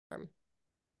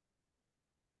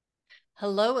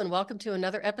Hello and welcome to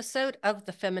another episode of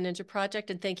the FemiNinja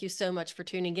Project, and thank you so much for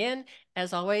tuning in.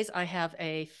 As always, I have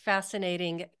a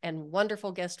fascinating and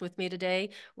wonderful guest with me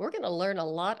today. We're going to learn a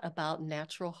lot about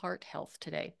natural heart health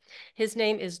today. His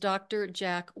name is Dr.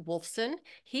 Jack Wolfson.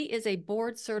 He is a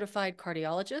board-certified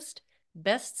cardiologist,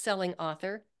 best-selling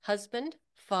author, husband,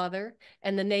 father,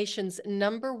 and the nation's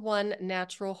 #1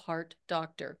 natural heart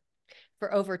doctor.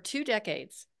 For over 2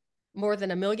 decades, more than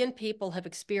 1 million people have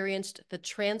experienced the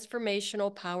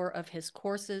transformational power of his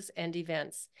courses and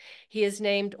events. He is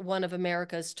named one of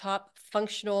America's top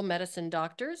functional medicine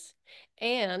doctors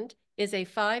and is a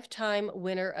 5-time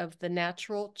winner of the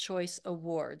Natural Choice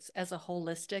Awards as a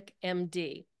holistic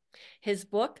MD. His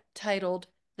book, titled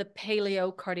The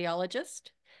Paleo Cardiologist,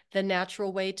 The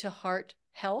Natural Way to Heart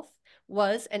Health,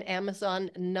 was an Amazon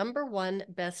 #1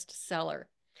 bestseller.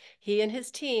 He and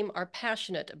his team are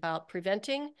passionate about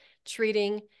preventing,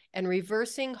 treating, and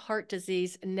reversing heart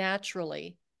disease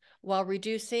naturally while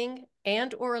reducing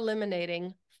and/or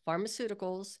eliminating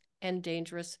pharmaceuticals and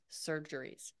dangerous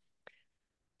surgeries.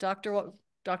 Dr.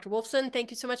 Wolfson, thank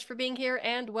you so much for being here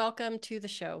and welcome to the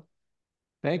show.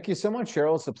 Thank you so much,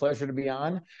 Cheryl. It's a pleasure to be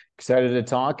on. Excited to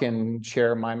talk and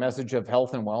share my message of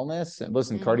health and wellness. And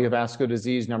listen, cardiovascular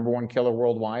disease, #1 killer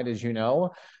worldwide, as you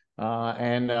know.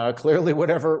 Clearly,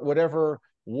 whatever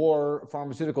war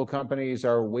pharmaceutical companies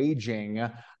are waging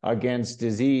against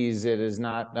disease, it is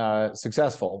not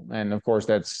successful. And of course,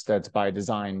 that's by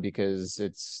design, because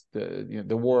it's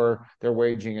the war they're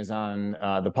waging is on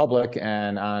the public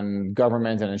and on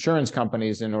government and insurance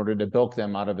companies in order to bilk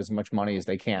them out of as much money as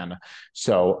they can.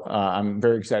 So I'm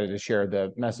very excited to share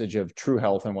the message of true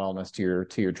health and wellness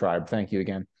to your tribe. Thank you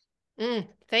again.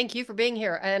 Thank you for being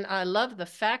here. And I love the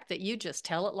fact that you just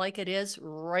tell it like it is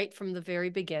right from the very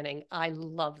beginning. I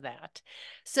love that.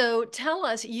 So tell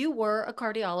us, you were a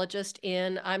cardiologist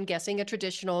in, I'm guessing, a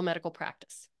traditional medical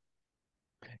practice.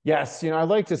 Yes, I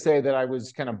like to say that I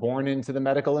was kind of born into the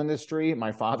medical industry.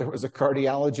 My father was a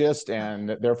cardiologist, and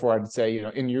therefore I'd say,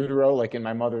 in utero, like in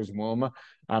my mother's womb,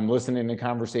 I'm listening to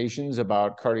conversations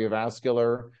about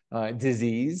cardiovascular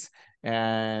disease.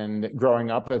 And growing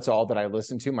up, that's all that I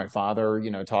listened to. My father,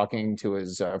 talking to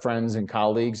his friends and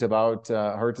colleagues about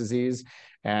heart disease.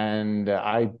 And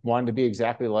I wanted to be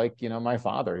exactly like, my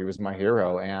father. He was my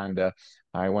hero. And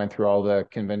I went through all the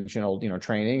conventional,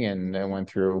 training, and I went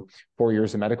through 4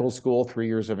 years of medical school, 3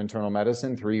 years of internal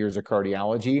medicine, 3 years of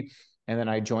cardiology. And then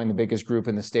I joined the biggest group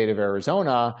in the state of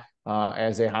Arizona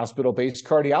as a hospital-based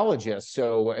cardiologist.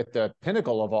 So at the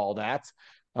pinnacle of all that,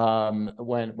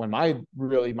 when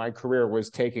my career was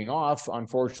taking off,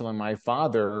 unfortunately, my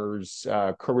father's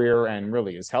career and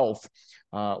really his health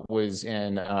was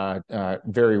in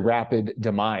very rapid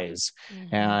demise.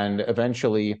 And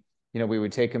eventually, we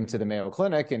would take him to the Mayo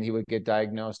Clinic, and he would get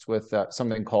diagnosed with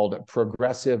something called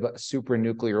progressive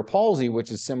supranuclear palsy,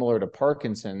 which is similar to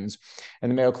Parkinson's. And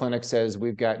the Mayo Clinic says,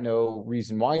 we've got no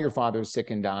reason why your father's sick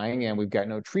and dying, and we've got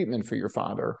no treatment for your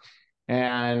father.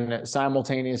 And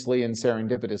simultaneously and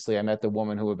serendipitously, I met the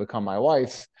woman who would become my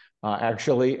wife,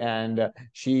 actually. And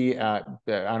she, on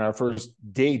our first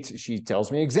date, she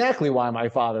tells me exactly why my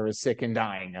father is sick and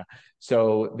dying.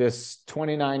 So this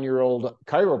 29-year-old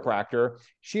chiropractor,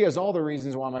 she has all the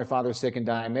reasons why my father's sick and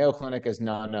dying. Mayo Clinic has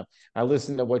none. I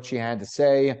listened to what she had to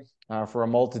say for a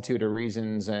multitude of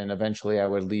reasons. And eventually I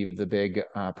would leave the big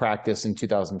practice in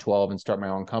 2012 and start my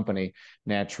own company,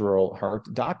 Natural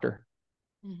Heart Doctor.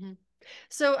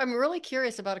 So I'm really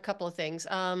curious about a couple of things.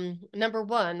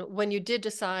 #1, when you did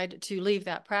decide to leave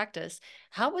that practice,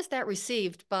 how was that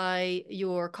received by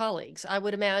your colleagues? I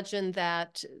would imagine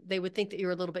that they would think that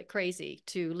you're a little bit crazy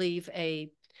to leave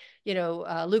a,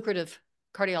 lucrative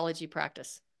cardiology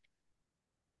practice.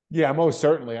 Yeah, most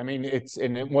certainly. I mean,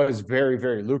 it was very,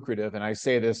 very lucrative. And I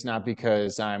say this not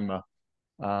because I'm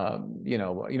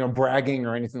bragging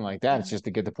or anything like that. It's just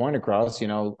to get the point across.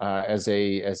 As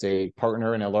a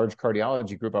partner in a large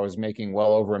cardiology group, I was making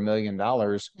well over $1 million,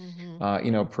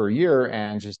 per year,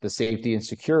 and just the safety and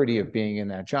security of being in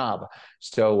that job.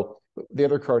 So the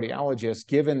other cardiologists,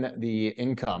 given the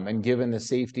income and given the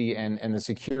safety and the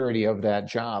security of that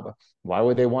job, why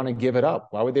would they want to give it up?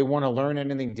 Why would they want to learn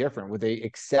anything different? Would they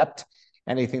accept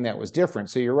anything that was different?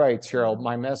 So you're right, Cheryl,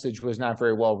 my message was not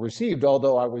very well received,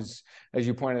 although I was, as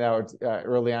you pointed out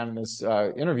early on in this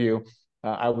interview,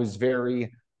 I was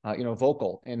very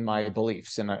vocal in my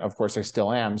beliefs, and of course I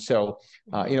still am. So,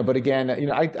 Mhm. but again,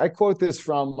 I quote this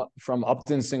from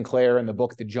Upton Sinclair in the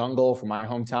book The Jungle, from my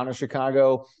hometown of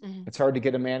Chicago. Mhm. It's hard to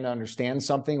get a man to understand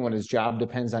something when his job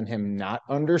depends on him not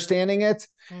understanding it.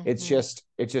 Mhm. It's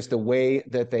just the way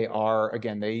that they are.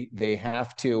 Again, they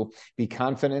have to be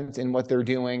confident in what they're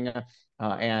doing,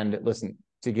 and listen,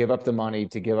 to give up the money,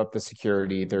 to give up the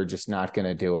security, they're just not going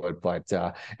to do it. But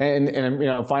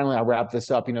and finally, I'll wrap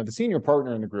this up. The senior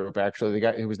partner in the group, actually, the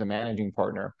guy who was the managing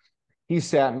partner, he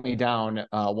sat me down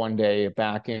one day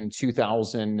back in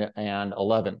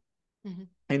 2011, Mhm.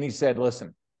 and he said,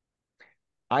 "Listen,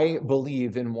 I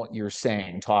believe in what you're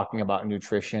saying, talking about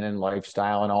nutrition and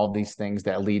lifestyle and all these things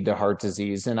that lead to heart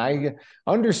disease. And I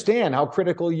understand how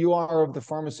critical you are of the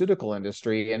pharmaceutical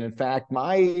industry. And in fact,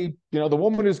 the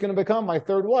woman who's going to become my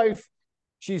third wife,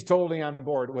 she's totally on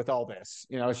board with all this.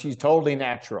 She's totally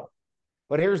natural.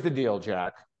 But here's the deal,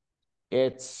 Jack.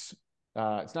 It's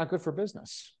it's not good for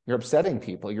business. You're upsetting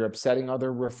people. You're upsetting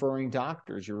other referring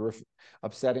doctors. You're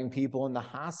upsetting people in the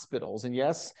hospitals. And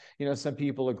yes, some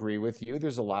people agree with you.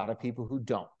 There's a lot of people who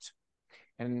don't.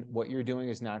 And what you're doing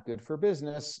is not good for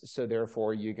business. So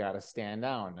therefore, you got to stand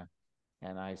down."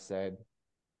 And I said,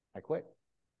 "I quit."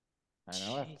 And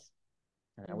I left. Jeez.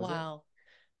 And that was it. Wow.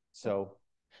 So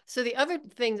So the other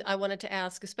thing I wanted to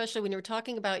ask, especially when you were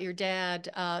talking about your dad,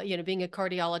 being a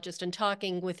cardiologist and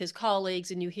talking with his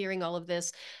colleagues, and you hearing all of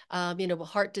this,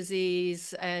 heart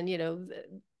disease, and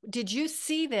did you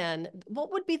see then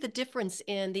what would be the difference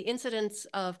in the incidence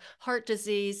of heart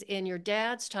disease in your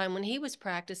dad's time when he was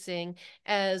practicing,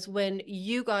 as when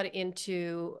you got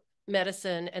into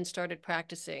medicine and started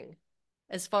practicing?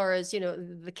 As far as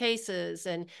the cases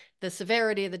and the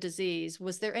severity of the disease,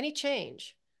 was there any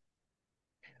change?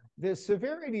 the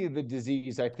severity of the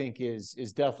disease, I think, is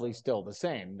definitely still the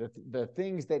same. The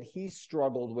things that he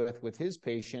struggled with his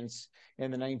patients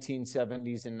in the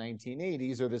 1970s and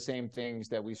 1980s are the same things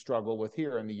that we struggle with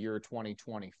here in the year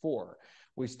 2024.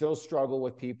 We still struggle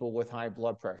with people with high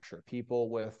blood pressure, people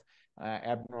with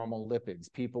abnormal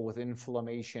lipids, people with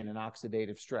inflammation and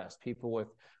oxidative stress, people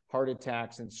with heart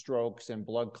attacks and strokes and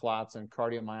blood clots and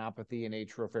cardiomyopathy and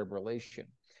atrial fibrillation.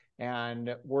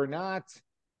 And we're not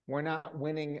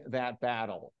winning that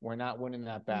battle. We're not winning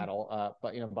that Mm. battle,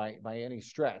 but by any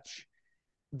stretch.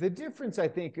 The difference, I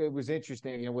think, it was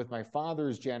interesting. With my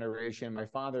father's generation, my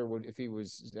father would, if he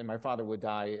was, and my father would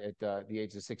die at the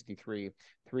age of 63,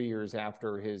 3 years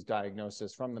after his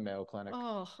diagnosis from the Mayo Clinic.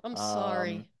 Oh, I'm Um,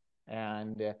 sorry.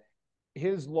 and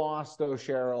his loss, though,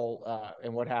 Cheryl,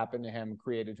 and what happened to him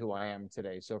created who I am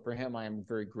today. So for him, I am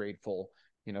very grateful,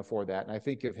 for that. And I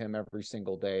think of him every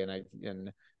single day, and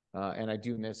I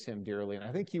do miss him dearly. And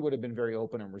I think he would have been very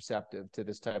open and receptive to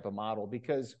this type of model,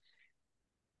 because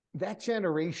that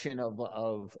generation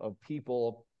of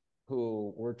people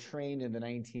who were trained in the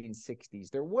 1960s,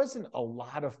 there wasn't a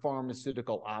lot of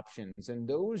pharmaceutical options, and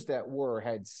those that were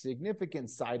had significant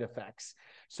side effects.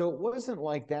 So it wasn't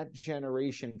like that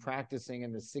generation practicing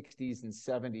in the 60s and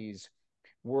 70s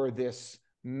were this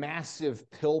massive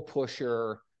pill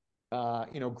pusher,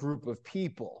 group of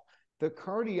people. The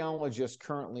cardiologist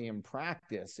currently in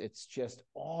practice, it's just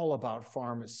all about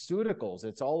pharmaceuticals.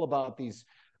 It's all about these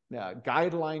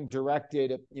guideline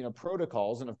directed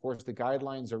protocols, and of course the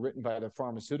guidelines are written by the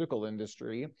pharmaceutical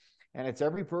industry, and it's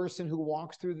every person who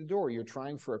walks through the door. You're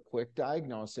trying for a quick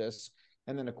diagnosis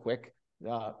and then a quick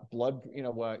blood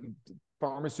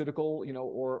pharmaceutical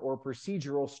or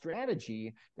procedural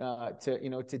strategy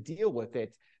to deal with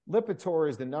it. Lipitor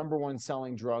is the number one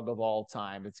selling drug of all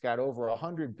time. It's got over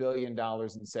 $100 billion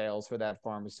in sales for that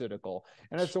pharmaceutical,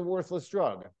 and it's a worthless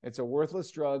drug. It's a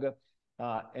worthless drug.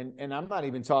 And I'm not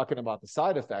even talking about the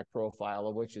side effect profile,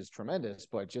 of which is tremendous,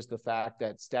 but just the fact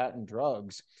that statin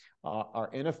drugs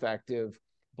are ineffective,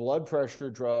 blood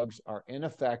pressure drugs are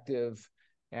ineffective,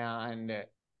 and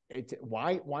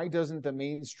why doesn't the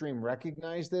mainstream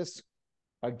recognize this?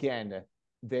 Again,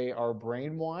 they are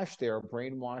brainwashed. They are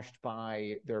brainwashed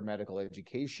by their medical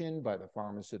education, by the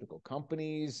pharmaceutical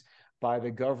companies, by the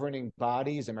governing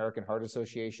bodies, American Heart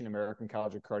Association, American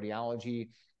College of Cardiology,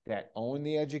 that own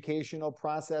the educational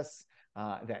process,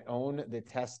 that own the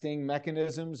testing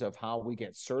mechanisms of how we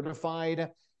get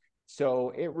certified. So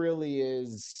it really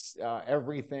is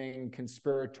everything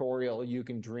conspiratorial you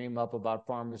can dream up about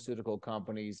pharmaceutical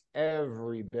companies.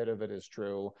 Every bit of it is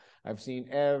true. I've seen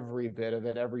every bit of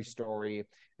it, every story.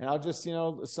 And I'll just,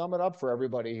 sum it up for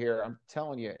everybody here. I'm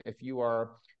telling you, if you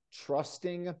are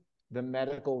trusting the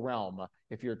medical realm,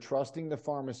 if you're trusting the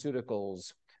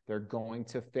pharmaceuticals, they're going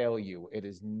to fail you. It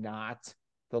is not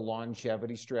the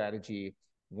longevity strategy.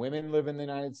 Women live in the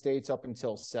United States up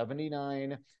until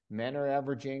 79. Men are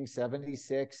averaging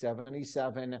 76,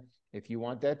 77. If you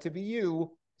want that to be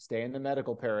you, stay in the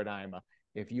medical paradigm.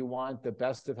 If you want the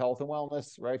best of health and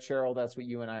wellness, right, Cheryl? That's what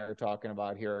you and I are talking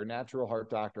about here. Natural heart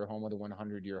doctor, home of the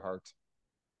 100-year heart.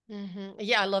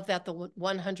 Yeah, I love that, the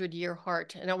 100-year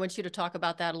heart. And I want you to talk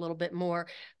about that a little bit more.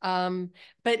 But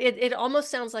it almost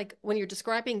sounds like when you're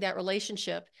describing that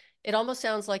relationship, it almost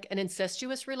sounds like an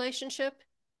incestuous relationship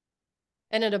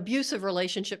and an abusive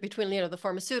relationship between, the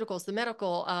pharmaceuticals, the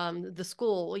medical, the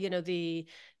school,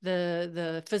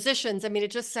 the physicians. I mean,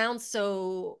 it just sounds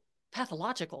so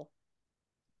pathological.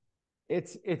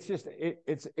 It's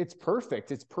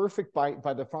perfect. It's perfect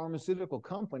by the pharmaceutical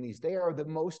companies. They are the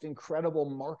most incredible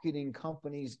marketing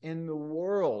companies in the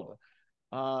world.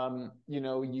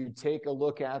 You take a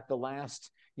look at the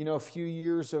last, few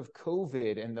years of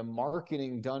COVID and the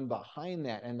marketing done behind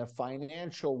that and the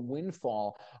financial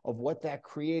windfall of what that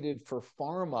created for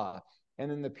pharma.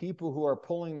 And then the people who are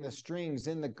pulling the strings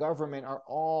in the government are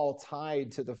all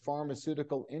tied to the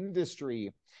pharmaceutical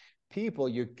industry. People,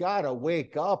 you gotta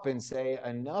wake up and say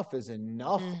enough is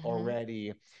enough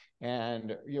already.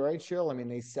 And you're right, Cheryl. I mean,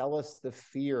 they sell us the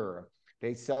fear.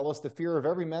 They sell us the fear of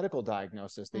every medical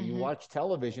diagnosis that you watch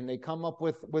television. They come up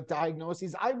with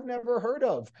diagnoses I've never heard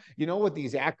of. With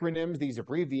these acronyms, these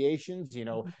abbreviations. Do you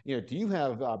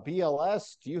have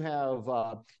BLS? Do you have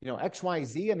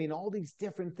XYZ? I mean, all these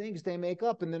different things they make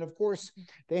up, and then of course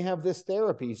they have this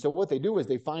therapy. So what they do is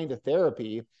they find a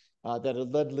therapy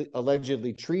that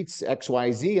allegedly treats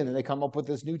XYZ, and then they come up with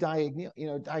this new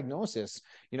diagnosis,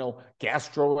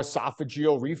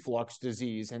 gastroesophageal reflux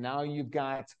disease. And now you've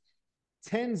got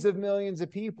tens of millions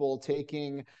of people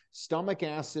taking stomach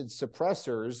acid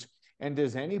suppressors. And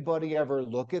does anybody ever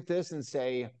look at this and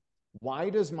say, why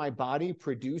does my body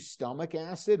produce stomach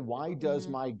acid? Why does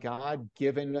my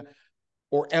God-given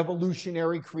or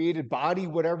evolutionary created body,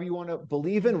 whatever you want to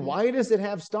believe in, why does it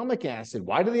have stomach acid?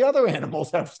 Why do the other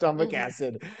animals have stomach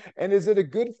acid? And is it a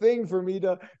good thing for me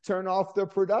to turn off the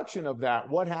production of that?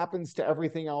 What happens to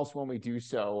everything else when we do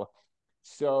so?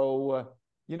 So,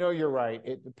 you're right.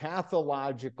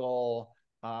 Pathological,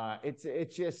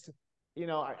 it's just,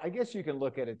 I guess you can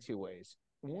look at it two ways.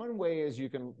 One way is you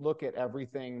can look at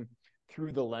everything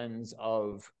through the lens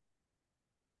of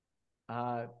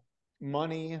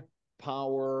money,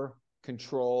 power,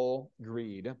 control,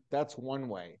 greed. That's one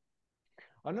way.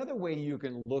 Another way you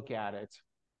can look at it,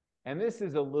 and this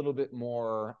is a little bit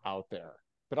more out there,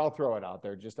 but I'll throw it out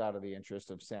there just out of the interest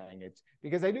of saying it,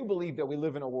 because I do believe that we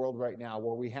live in a world right now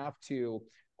where we have to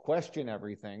question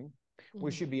everything.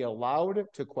 We should be allowed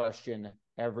to question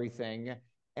everything,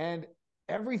 and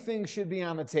everything should be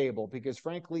on the table, because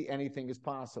frankly, anything is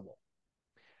possible.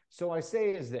 So I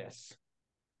say is this: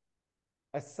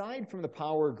 aside from the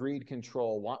power, greed,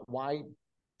 control, why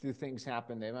do things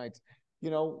happen? They might,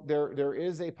 there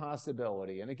is a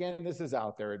possibility, and again, this is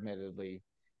out there, admittedly,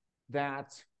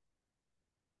 that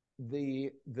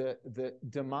the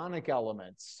demonic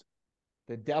elements,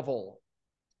 the devil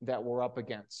that we're up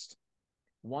against,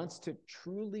 wants to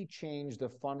truly change the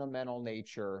fundamental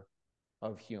nature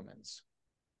of humans,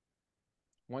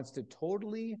 wants to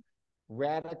totally,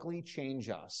 radically change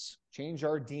us, change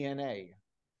our DNA.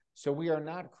 So we are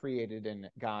not created in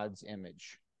God's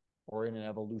image or in an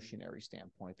evolutionary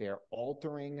standpoint. They are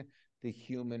altering the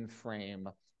human frame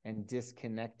and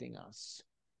disconnecting us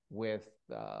with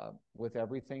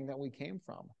everything that we came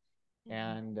from.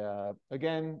 And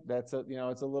again, that's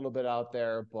it's a little bit out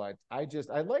there, but I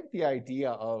like the idea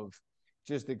of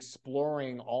just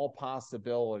exploring all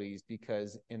possibilities,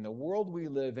 because in the world we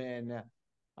live in,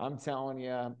 I'm telling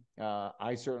you,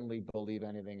 I certainly believe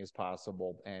anything is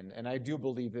possible. And I do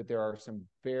believe that there are some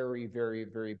very, very,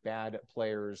 very bad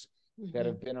players that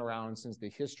have been around since the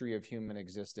history of human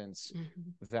existence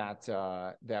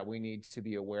that we need to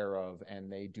be aware of,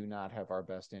 and they do not have our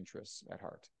best interests at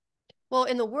heart. Well,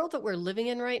 in the world that we're living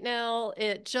in right now,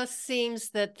 it just seems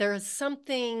that there is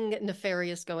something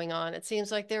nefarious going on. It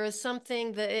seems like there is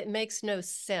something that it makes no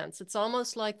sense. It's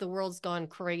almost like the world's gone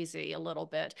crazy a little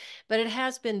bit, but it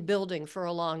has been building for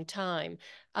a long time.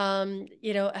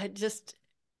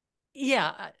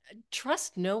 Yeah,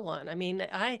 trust no one. I mean,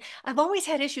 I've always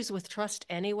had issues with trust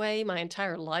anyway, my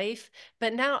entire life,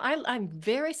 but now I'm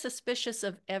very suspicious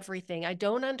of everything. I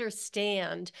don't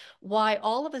understand why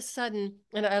all of a sudden,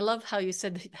 and I love how you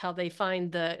said how they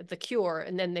find the cure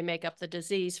and then they make up the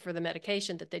disease for the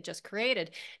medication that they just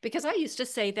created. Because I used to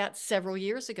say that several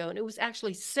years ago, and it was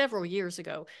actually several years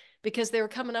ago, because they were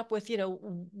coming up with,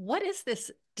 what is this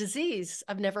disease?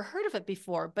 I've never heard of it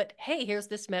before, but hey, here's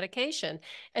this medication.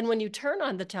 And when you turn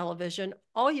on the television,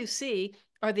 all you see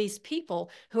are these people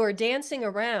who are dancing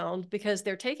around because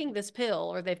they're taking this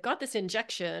pill or they've got this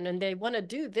injection and they want to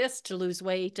do this to lose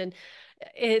weight. And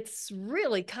it's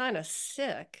really kind of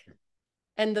sick.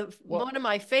 And Well, one of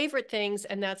my favorite things,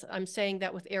 and that's, I'm saying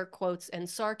that with air quotes and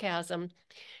sarcasm,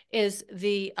 is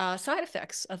the side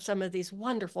effects of some of these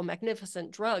wonderful,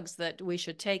 magnificent drugs that we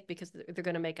should take because they're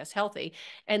going to make us healthy.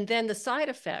 And then the side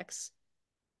effects,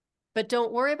 but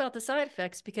don't worry about the side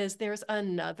effects because there's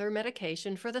another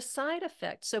medication for the side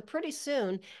effect. So pretty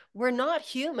soon, we're not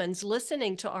humans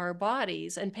listening to our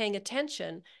bodies and paying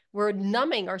attention. We're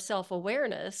numbing our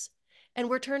self-awareness and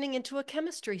we're turning into a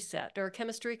chemistry set or a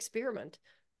chemistry experiment.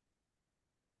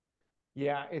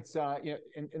 yeah, it's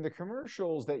in the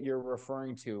commercials that you're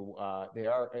referring to, they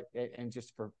are, and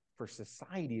just for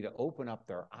society to open up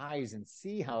their eyes and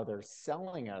see how they're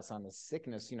selling us on the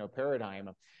sickness, paradigm.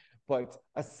 But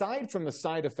aside from the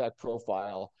side effect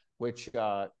profile, which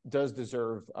does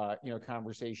deserve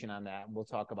conversation on that, and we'll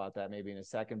talk about that maybe in a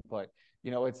second. But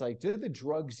it's like, do the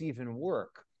drugs even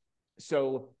work?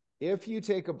 So if you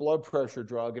take a blood pressure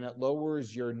drug and it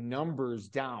lowers your numbers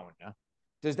down,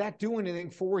 does that do anything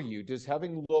for you? Does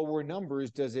having lower numbers,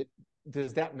 does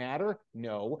that matter?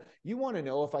 No. You want to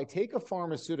know, if I take a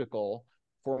pharmaceutical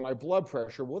for my blood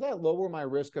pressure, will that lower my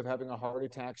risk of having a heart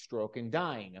attack, stroke, and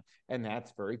dying? And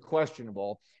that's very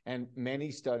questionable. And many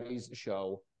studies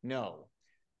show no.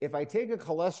 If I take a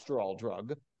cholesterol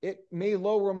drug, it may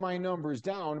lower my numbers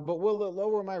down, but will it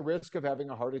lower my risk of having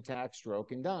a heart attack,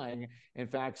 stroke, and dying? In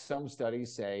fact, some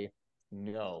studies say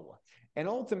no. And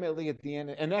ultimately, at the end,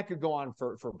 and that could go on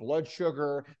for blood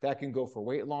sugar, that can go for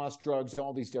weight loss drugs,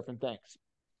 all these different things.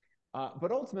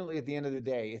 But ultimately, at the end of the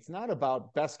day, it's not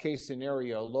about best case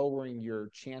scenario lowering your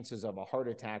chances of a heart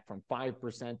attack from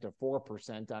 5% to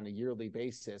 4% on a yearly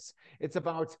basis. It's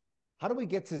about, how do we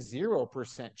get to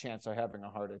 0% chance of having a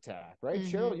heart attack, right?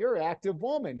 Mm-hmm. Cheryl, you're an active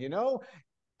woman, you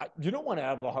don't want to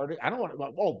have a heart. I don't want to.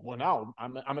 Oh, well, now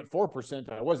I'm at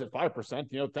 4%. I was at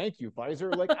 5%. Thank you,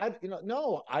 Pfizer. Like,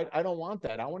 no, I don't want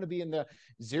that. I want to be in the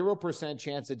 0%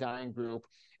 chance of dying group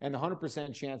and the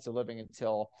 100% chance of living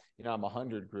until I'm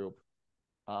 100 group.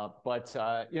 But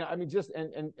I mean, just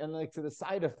and like, to the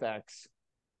side effects,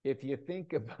 if you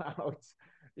think about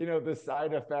the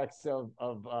side effects of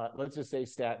let's just say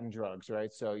statin drugs,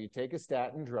 right? So you take a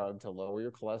statin drug to lower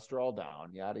your cholesterol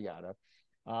down, yada yada.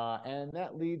 And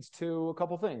that leads to a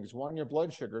couple things. One, your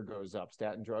blood sugar goes up.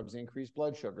 Statin drugs increase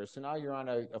blood sugar. So now you're on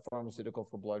a pharmaceutical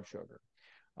for blood sugar.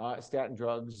 Statin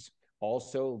drugs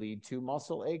also lead to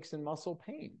muscle aches and muscle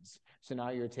pains. So now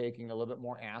you're taking a little bit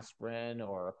more aspirin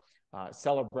or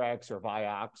Celebrex or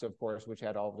Vioxx, of course, which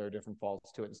had all of their different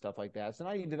faults to it and stuff like that. So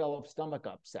now you develop stomach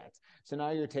upset. So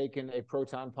now you're taking a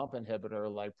proton pump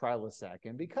inhibitor like Prilosec.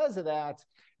 And because of that,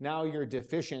 now you're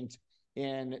deficient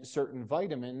in certain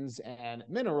vitamins and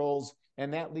minerals,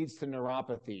 and that leads to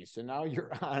neuropathy. So now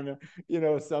you're on,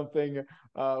 something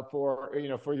for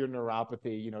your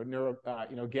neuropathy,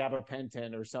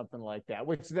 gabapentin or something like that,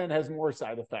 which then has more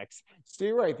side effects. So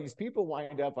you're right; these people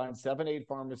wind up on 7, 8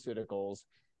 pharmaceuticals,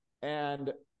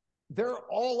 and they're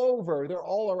all over, they're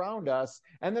all around us.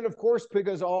 And then, of course,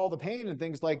 because all the pain and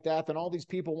things like that, then all these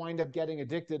people wind up getting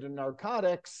addicted to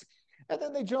narcotics. And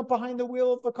then they jump behind the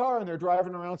wheel of the car and they're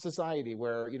driving around society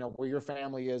where, where your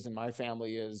family is and my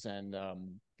family is. And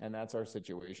that's our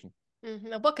situation. Mm-hmm.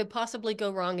 Now, what could possibly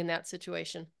go wrong in that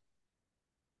situation?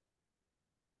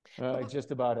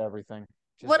 Just about everything.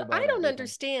 Just What I about don't everything.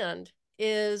 understand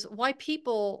is why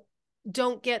people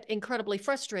don't get incredibly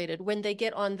frustrated when they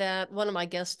get on that. One of my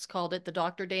guests called it the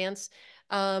doctor dance,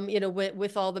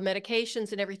 with all the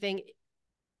medications and everything.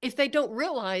 If they don't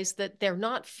realize that they're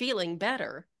not feeling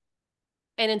better,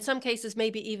 and in some cases,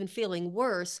 maybe even feeling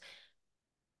worse,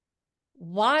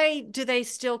 why do they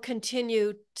still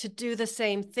continue to do the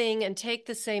same thing and take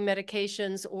the same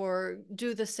medications or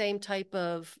do the same type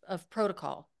of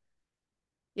protocol?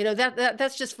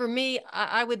 That's just, for me,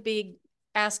 I would be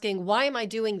asking, why am I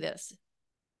doing this?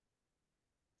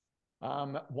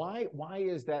 Why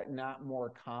is that not more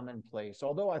commonplace?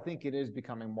 Although I think it is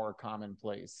becoming more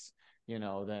commonplace,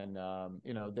 than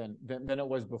it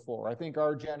was before. I think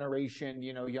our generation,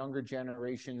 younger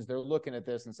generations, they're looking at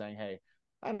this and saying, "Hey,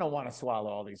 I don't want to swallow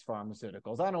all these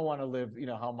pharmaceuticals. I don't want to live,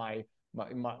 how my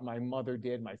mother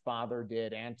did, my father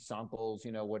did, aunts, uncles,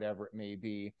 whatever it may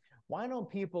be." Why don't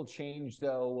people change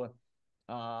though?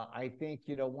 I think,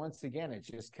 once again, it's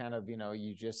just kind of,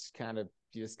 you just kind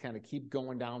of keep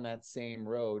going down that same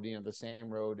road, the same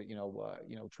road,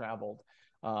 traveled.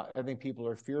 I think people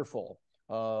are fearful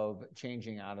of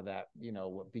changing out of that,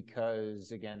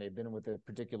 because again, they've been with a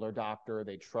particular doctor,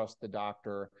 they trust the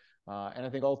doctor. And I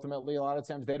think ultimately a lot of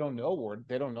times they don't know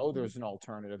there's an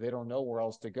alternative. They don't know where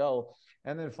else to go.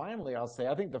 And then finally, I'll say,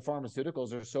 I think the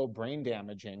pharmaceuticals are so brain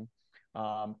damaging.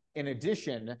 In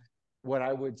addition, what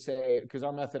I would say, because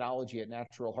our methodology at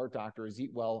Natural Heart Doctor is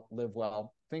eat well, live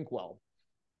well, think well.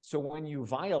 So when you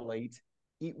violate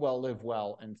eat well, live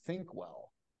well, and think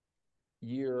well,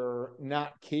 you're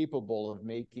not capable of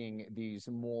making these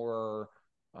more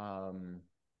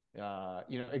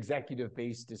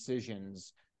executive-based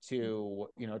decisions to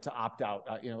opt out,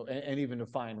 and even to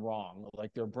find wrong.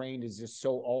 Like their brain is just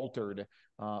so altered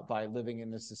by living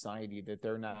in this society that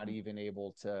they're not even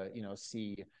able to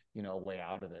see a way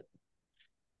out of it.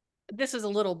 This is a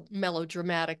little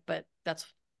melodramatic, but that's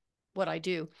what I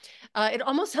do. It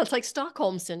almost sounds like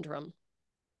Stockholm syndrome.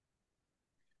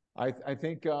 I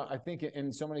think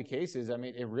in so many cases, I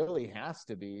mean, it really has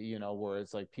to be, where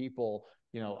it's like people,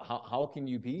 how can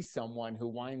you be someone who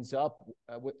winds up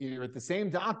you're at the same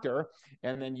doctor,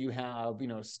 and then you have,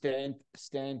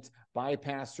 stent,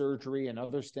 bypass surgery,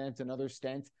 another stent, another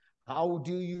stent. How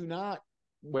do you not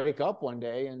wake up one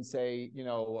day and say,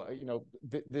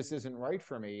 this isn't right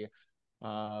for me?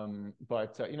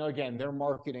 But again, their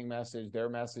marketing message, their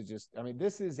message is, I mean,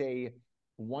 this is a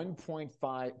 1.5,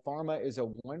 pharma is a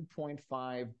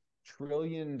 $1.5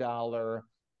 trillion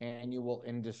annual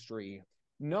industry.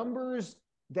 Numbers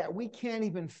that we can't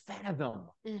even fathom.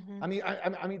 I mean,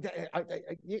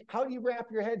 how do you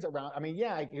wrap your heads around? I mean,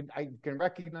 yeah, I can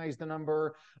recognize the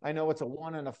number. I know it's a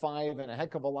 1 and a 5 and a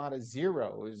heck of a lot of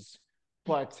zeros,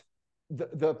 but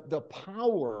the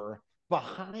power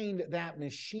behind that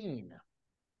machine,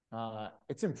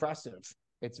 it's impressive.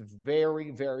 It's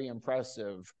very, very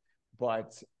impressive.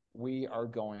 But we are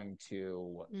going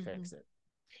to fix it.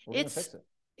 We're going to fix it.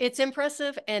 It's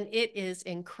impressive, and it is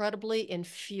incredibly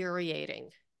infuriating,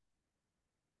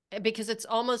 because it's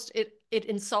almost, it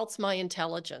insults my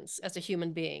intelligence as a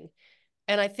human being.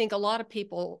 And I think a lot of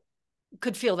people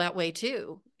could feel that way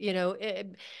too,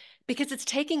 because it's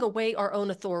taking away our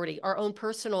own authority, our own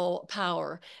personal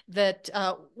power, that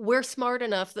we're smart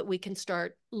enough that we can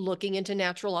start looking into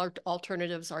natural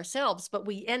alternatives ourselves. But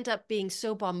we end up being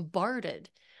so bombarded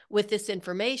with this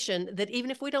information that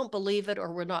even if we don't believe it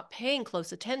or we're not paying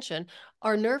close attention,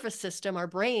 our nervous system, our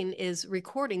brain is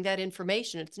recording that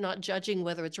information. It's not judging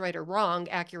whether it's right or wrong,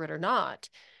 accurate or not,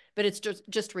 but it's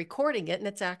just recording it, and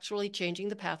it's actually changing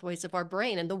the pathways of our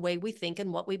brain and the way we think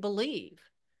and what we believe.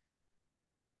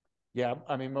 Yeah,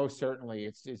 I mean, most certainly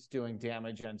it's doing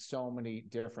damage on so many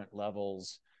different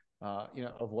levels,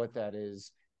 of what that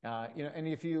is. And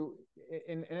if you,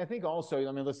 and I think also,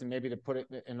 I mean, listen, maybe to put it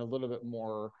in a little bit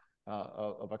more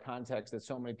of a context that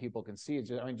so many people can see,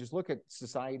 I mean, just look at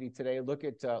society today, look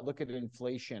at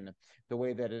inflation, the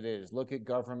way that it is, look at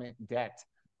government debt,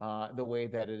 the way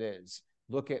that it is.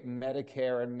 Look at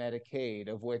Medicare and Medicaid,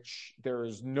 of which there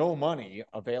is no money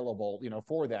available,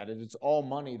 for that. It's all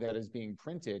money that is being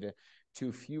printed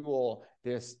to fuel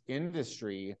this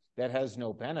industry that has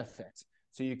no benefit.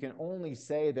 So you can only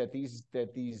say that these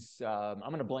I'm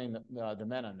going to blame the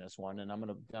men on this one, and I'm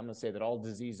going to say that all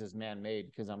disease is man-made,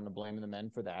 because I'm going to blame the men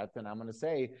for that. And I'm going to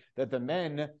say that the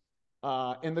men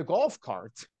in the golf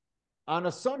cart on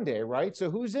a Sunday, right?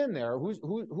 So who's in there?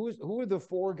 Who are the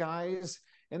 4 guys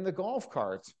in the golf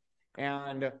cart?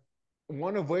 And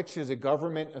one of which is a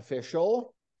government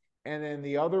official, and then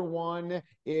the other one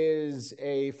is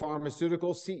a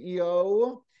pharmaceutical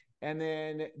CEO, and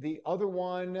then the other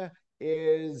one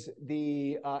is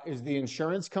the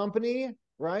insurance company,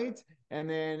 right? And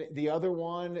then the other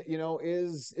one,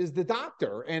 is the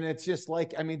doctor. And it's just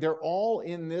like, I mean, they're all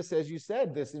in this, as you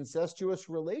said, this incestuous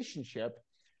relationship.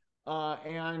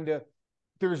 And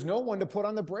there's no one to put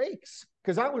on the brakes.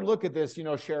 Because I would look at this,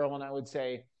 Cheryl, and I would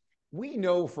say, we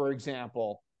know, for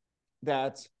example,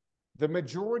 that the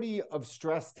majority of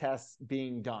stress tests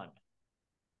being done,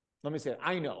 let me say it,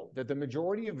 I know that the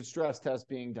majority of stress tests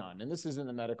being done, and this is in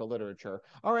the medical literature,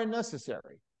 are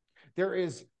unnecessary. There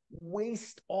is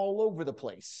waste all over the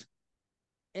place.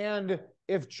 And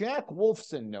if Jack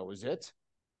Wolfson knows it,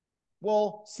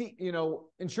 well, see,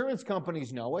 insurance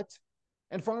companies know it,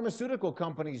 and pharmaceutical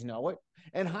companies know it,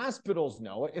 and hospitals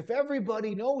know it. If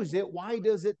everybody knows it, why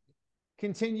does it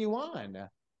continue on?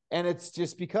 And it's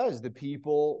just because the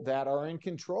people that are in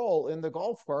control in the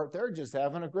golf cart, they're just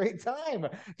having a great time.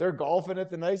 They're golfing at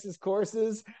the nicest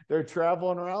courses. They're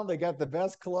traveling around. They got the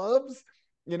best clubs.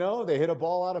 They hit a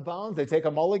ball out of bounds. They take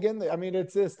a mulligan. I mean,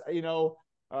 it's just,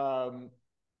 I'm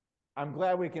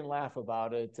glad we can laugh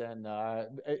about it.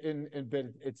 But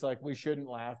it's like, we shouldn't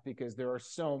laugh, because there are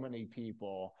so many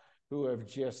people who have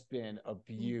just been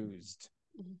abused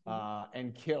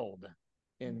and killed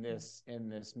in this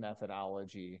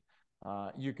methodology.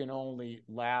 You can only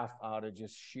laugh out of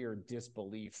just sheer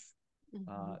disbelief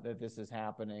that this is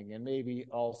happening, and maybe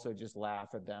also just laugh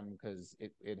at them because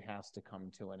it has to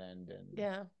come to an end. And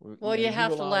yeah, well, you you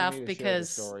have to allowing laugh me to share the because,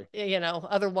 story.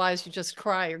 otherwise you just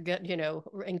cry or get,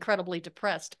 incredibly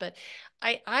depressed. But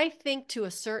I think to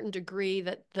a certain degree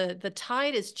that the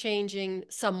tide is changing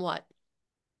somewhat.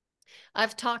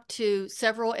 I've talked to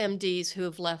several MDs who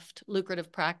have left lucrative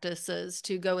practices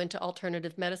to go into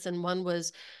alternative medicine. One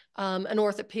was an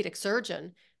orthopedic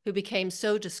surgeon who became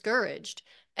so discouraged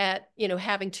at,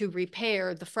 having to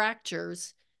repair the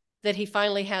fractures that he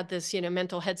finally had this,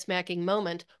 mental head smacking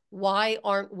moment. Why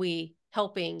aren't we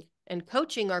helping and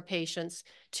coaching our patients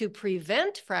to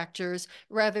prevent fractures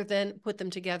rather than put them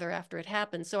together after it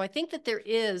happens? So I think that there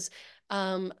is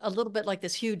a little bit like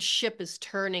this huge ship is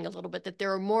turning a little bit, that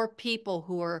there are more people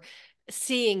who are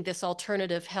seeing this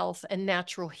alternative health and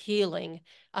natural healing,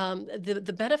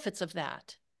 the benefits of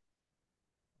that.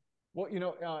 Well,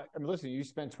 I mean, listen, you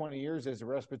spent 20 years as a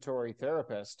respiratory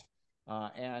therapist.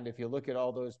 And if you look at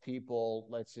all those people,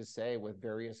 let's just say with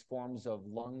various forms of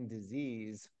lung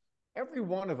disease, every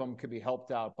one of them could be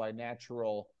helped out by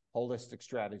natural holistic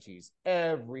strategies.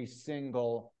 Every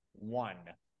single one.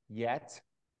 Yet,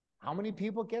 how many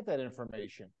people get that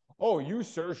information? Oh, you,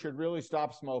 sir, should really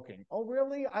stop smoking. Oh,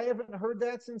 really? I haven't heard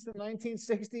that since the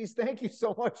 1960s. Thank you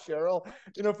so much, Cheryl,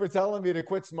 for telling me to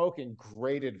quit smoking.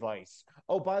 Great advice.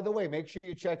 Oh, by the way, make sure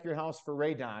you check your house for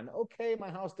radon. Okay, my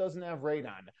house doesn't have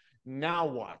radon. Now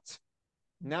what?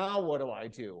 Now what do I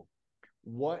do?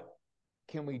 What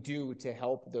can we do to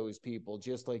help those people?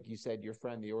 Just like you said, your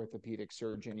friend, the orthopedic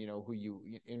surgeon, who you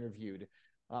interviewed.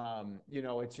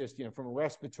 It's just, from a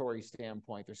respiratory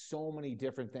standpoint, there's so many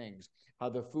different things, how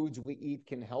the foods we eat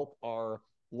can help our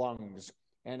lungs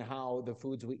and how the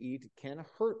foods we eat can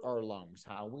hurt our lungs,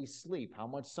 how we sleep, how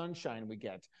much sunshine we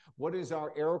get. What is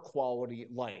our air quality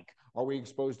like? Are we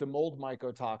exposed to mold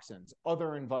mycotoxins,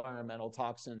 other environmental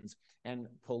toxins and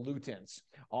pollutants,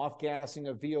 off-gassing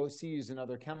of VOCs and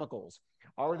other chemicals?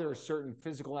 Are there certain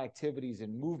physical activities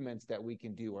and movements that we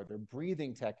can do? Are there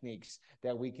breathing techniques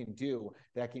that we can do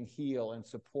that can heal and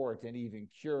support and even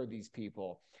cure these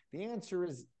people? The answer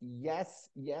is yes,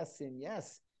 yes, and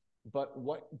yes. But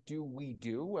what do we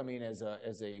do? I mean, as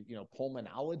a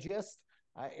pulmonologist,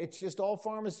 it's just all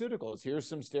pharmaceuticals. Here's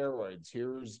some steroids.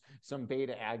 Here's some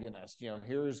beta agonist.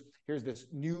 Here's this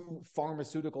new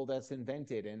pharmaceutical that's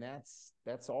invented, and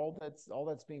that's all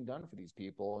that's being done for these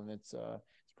people, and it's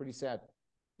pretty sad.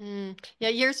 Yeah,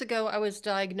 years ago I was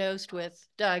diagnosed with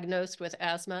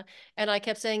asthma, and I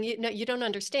kept saying, you don't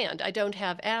understand. I don't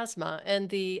have asthma." And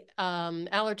the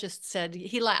allergist said,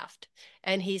 he laughed,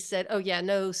 and he said, "Oh yeah,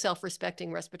 no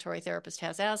self-respecting respiratory therapist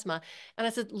has asthma." And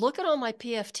I said, "Look at all my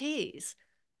PFTs.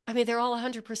 I mean, they're all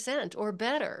 100% or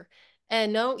better.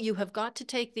 And no, you have got to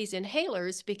take these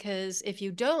inhalers because if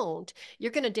you don't,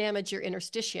 you're going to damage your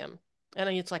interstitium." And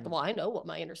it's like, well, I know what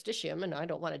my interstitium, and I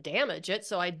don't want to damage it.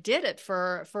 So I did it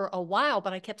for a while,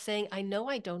 but I kept saying, I know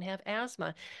I don't have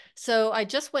asthma. So I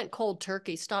just went cold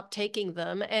turkey, stopped taking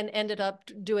them, and ended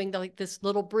up doing like this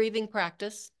little breathing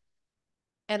practice.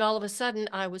 And all of a sudden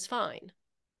I was fine.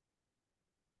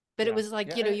 But it Yeah, was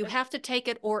like, yeah, you have to take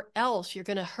it or else you're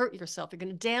going to hurt yourself. You're going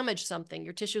to damage something.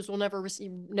 Your tissues will never,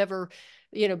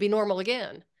 be normal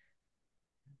again.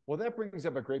 well, that brings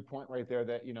up a great point right there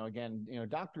that, again,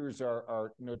 doctors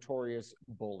are notorious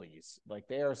bullies. Like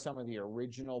they are some of the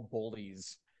original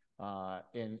bullies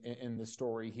in the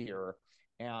story here.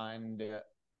 And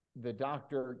the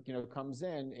doctor, comes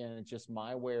in and it's just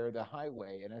my way or the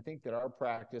highway. And I think that our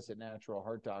practice at Natural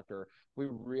Heart Doctor, we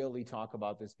really talk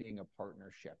about this being a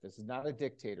partnership. This is not a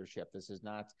dictatorship. This is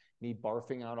not me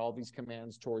barfing out all these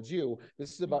commands towards you.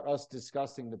 This is about us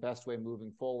discussing the best way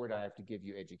moving forward. I have to give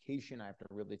you education. I have to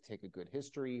really take a good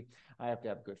history. I have to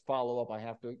have good follow-up. I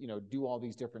have to, do all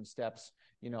these different steps,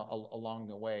 along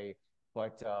the way.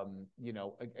 But,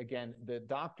 again, the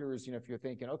doctors, if you're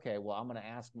thinking, okay, well, I'm going to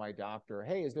ask my doctor,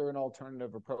 hey, is there an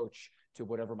alternative approach to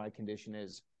whatever my condition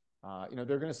is?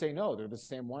 They're going to say no. They're the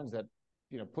same ones that,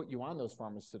 put you on those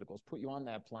pharmaceuticals, put you on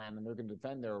that plan, and they're going to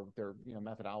defend their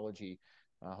methodology,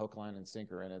 hook, line, and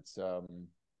sinker. And it's,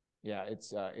 yeah,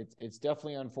 it's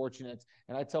definitely unfortunate.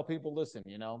 And I tell people, listen,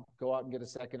 go out and get a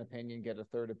second opinion, get a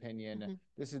third opinion. Mm-hmm.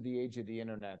 This is the age of the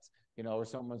internet. Or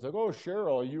someone's like, "Oh,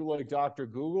 Cheryl, you like Dr.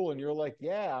 Google?" And you're like,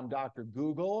 "Yeah, I'm Dr.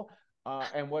 Google."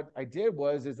 And what I did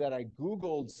is that I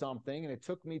Googled something and it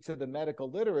took me to the medical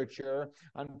literature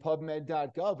on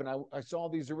PubMed.gov. And I saw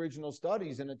these original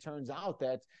studies, and it turns out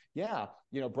that, yeah,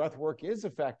 breath work is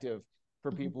effective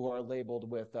for people who are labeled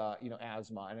with,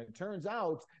 asthma. And it turns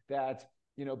out that,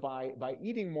 by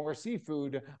eating more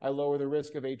seafood, I lower the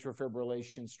risk of atrial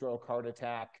fibrillation, stroke, heart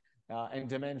attack, and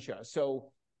dementia.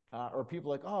 So, or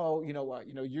people like, oh,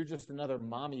 you're just another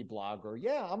mommy blogger.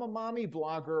 Yeah, I'm a mommy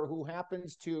blogger who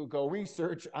happens to go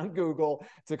research on Google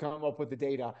to come up with the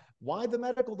data. Why the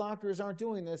medical doctors aren't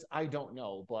doing this, I don't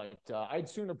know. But I'd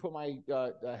sooner put my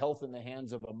health in the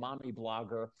hands of a mommy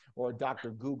blogger or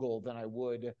Dr. Google than I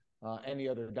would any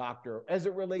other doctor as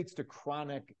it relates to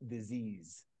chronic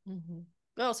disease. Mm-hmm.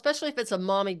 Well, especially if it's a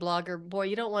mommy blogger, boy,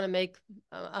 you don't want to make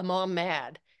a mom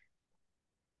mad.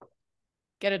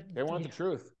 They want the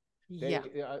truth. Yeah.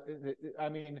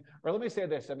 Or let me say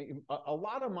this. A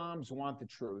lot of moms want the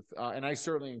truth, and I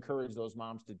certainly encourage those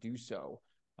moms to do so.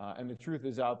 And the truth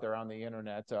is out there on the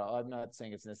internet. I'm not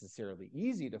saying it's necessarily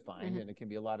easy to find, and it can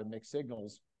be a lot of mixed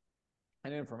signals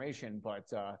and information, but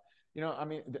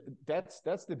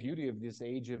that's the beauty of this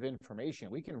age of information.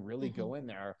 We can really go in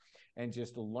there and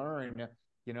just learn.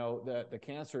 The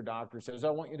cancer doctor says,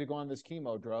 I want you to go on this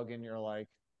chemo drug, and you're like,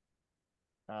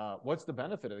 what's the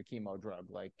benefit of the chemo drug?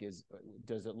 Like,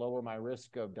 does it lower my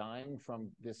risk of dying from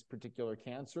this particular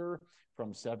cancer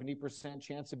from 70%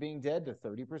 chance of being dead to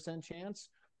 30% chance?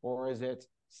 Or is it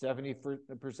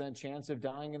 70% chance of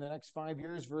dying in the next 5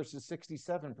 years versus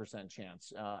 67%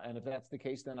 chance? And if that's the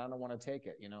case, then I don't want to take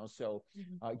it, So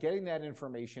getting that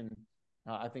information,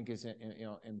 I think is,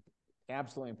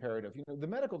 absolutely imperative. The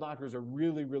medical doctors are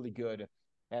really, really good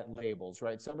at labels,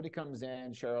 right? Somebody comes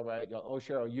in, Cheryl, right? Oh,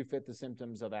 Cheryl, you fit the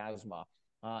symptoms of asthma.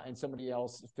 And somebody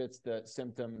else fits the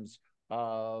symptoms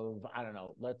of, I don't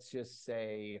know, let's just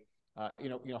say,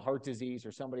 heart disease,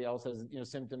 or somebody else has,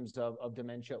 symptoms of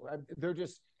dementia. They're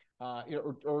just,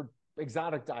 or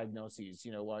exotic diagnoses,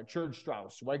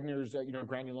 Church-Strauss, Wegener's,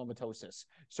 granulomatosis,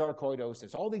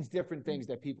 sarcoidosis, all these different things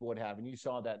that people would have. And you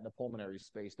saw that in the pulmonary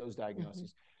space, those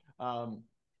diagnoses.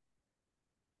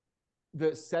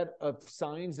 The set of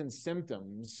signs and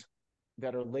symptoms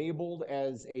that are labeled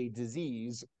as a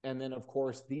disease. And then, of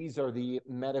course, these are the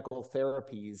medical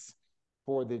therapies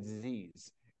for the disease.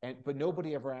 But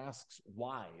nobody ever asks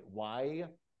why. Why?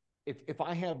 If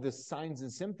I have the signs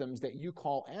and symptoms that you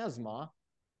call asthma,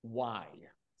 why?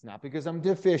 It's not because I'm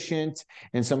deficient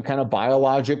in some kind of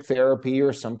biologic therapy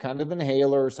or some kind of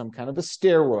inhaler or some kind of a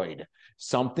steroid.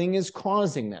 Something is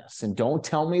causing this. And don't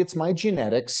tell me it's my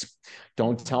genetics.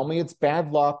 Don't tell me it's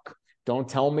bad luck. Don't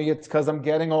tell me it's because I'm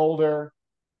getting older.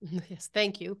 Yes,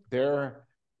 thank you. There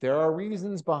are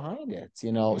reasons behind it.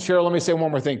 Cheryl, let me say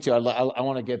one more thing too. I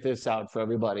want to get this out for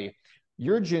everybody.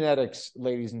 Your genetics,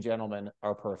 ladies and gentlemen,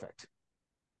 are perfect.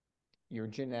 Your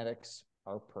genetics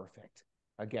are perfect.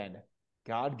 Again,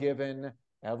 God-given,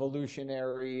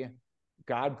 evolutionary,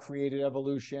 God created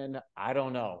evolution. I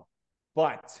don't know,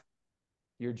 but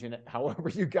however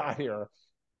you got here,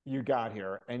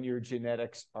 and your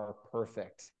genetics are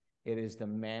perfect. It is the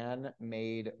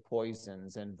man-made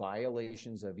poisons and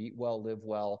violations of eat well, live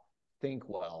well, think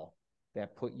well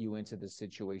that put you into the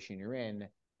situation you're in.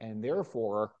 And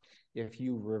therefore, if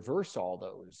you reverse all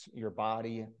those, your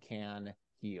body can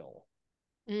heal.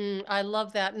 I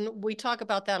love that. And we talk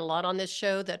about that a lot on this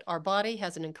show, that our body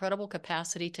has an incredible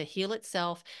capacity to heal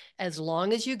itself as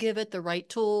long as you give it the right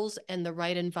tools and the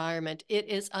right environment. It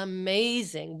is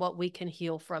amazing what we can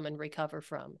heal from and recover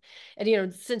from.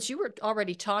 And, since you were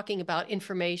already talking about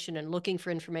information and looking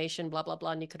for information, blah, blah,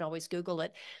 blah, and you could always Google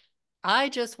it. I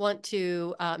just want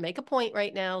to make a point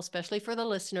right now, especially for the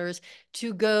listeners,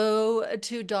 to go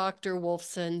to Dr.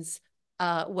 Wolfson's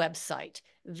website.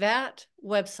 That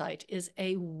website is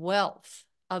a wealth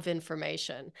of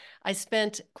information. I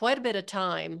spent quite a bit of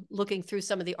time looking through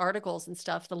some of the articles and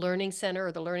stuff, the Learning Center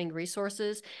or the Learning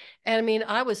Resources. And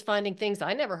I was finding things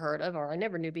I never heard of or I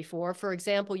never knew before. For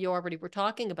example, you already were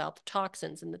talking about the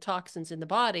toxins and the toxins in the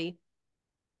body.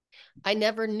 I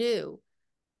never knew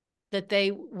that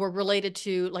they were related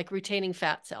to like retaining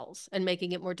fat cells and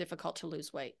making it more difficult to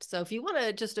lose weight. So if you want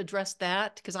to just address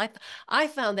that, because I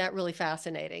found that really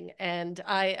fascinating, and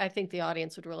I think the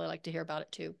audience would really like to hear about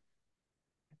it too.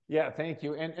 Yeah, thank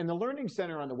you. And the Learning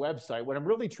Center on the website, what I'm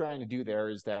really trying to do there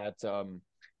is that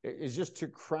is just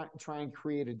to try and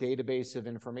create a database of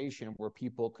information where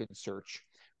people could search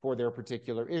for their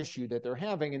particular issue that they're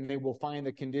having, and they will find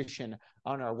the condition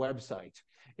on our website.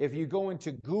 If you go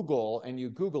into Google and you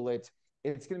Google it,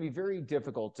 it's going to be very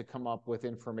difficult to come up with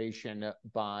information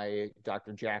by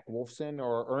Dr. Jack Wolfson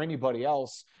or anybody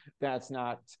else that's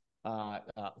not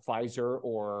Pfizer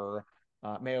or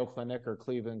Mayo Clinic or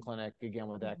Cleveland Clinic, again,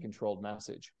 with that controlled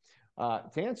message.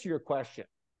 To answer your question,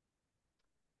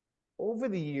 over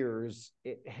the years,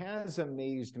 it has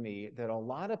amazed me that a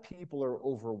lot of people are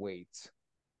overweight,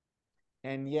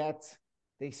 and yet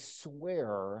they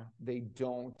swear they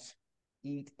don't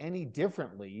eat any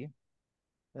differently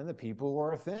than the people who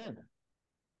are thin.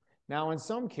 Now, in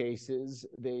some cases,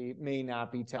 they may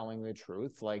not be telling the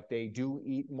truth, like they do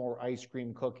eat more ice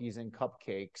cream, cookies, and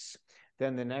cupcakes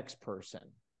than the next person.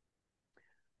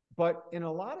 But in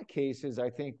a lot of cases, I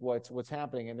think what's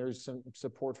happening, and there's some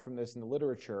support from this in the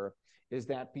literature, is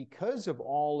that because of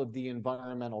all of the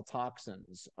environmental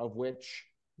toxins, of which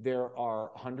there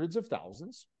are hundreds of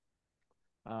thousands,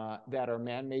 that are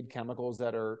man-made chemicals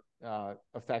that are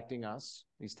affecting us,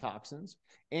 these toxins,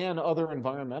 and other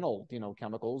environmental,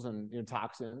 chemicals and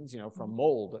toxins, from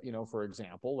mold, for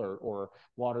example, or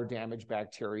water damage,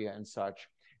 bacteria, and such.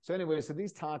 So anyway, so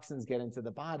these toxins get into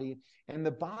the body, and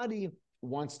the body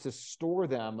wants to store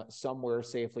them somewhere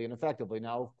safely and effectively.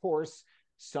 Now, of course,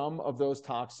 some of those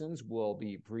toxins will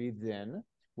be breathed in,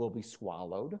 will be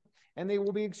swallowed, and they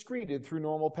will be excreted through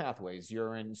normal pathways,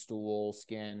 urine, stool,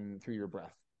 skin, through your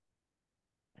breath.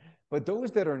 But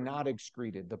those that are not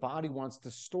excreted, the body wants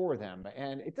to store them.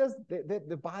 And it does,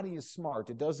 the body is smart.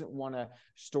 It doesn't want to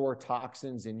store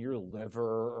toxins in your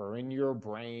liver or in your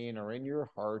brain or in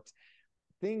your heart,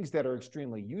 things that are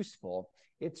extremely useful.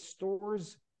 It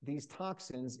stores these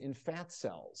toxins in fat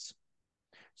cells.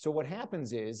 So what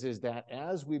happens is that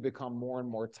as we become more and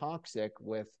more toxic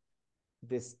with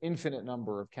this infinite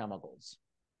number of chemicals,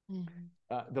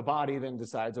 the body then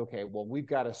decides, okay, well, we've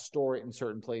got to store it in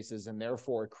certain places, and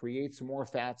therefore it creates more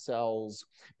fat cells,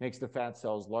 makes the fat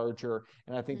cells larger,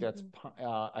 and I think that's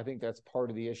part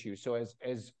of the issue. So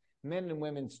as men and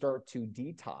women start to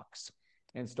detox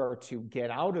and start to get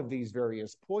out of these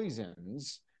various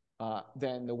poisons,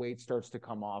 then the weight starts to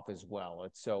come off as well.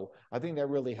 So I think that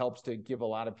really helps to give a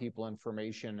lot of people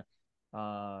information.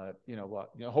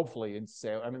 Hopefully, and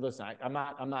say, I mean, listen, I'm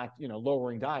not,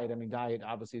 lowering diet. I mean, diet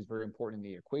obviously is very important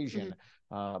in the equation,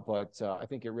 but I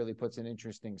think it really puts an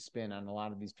interesting spin on a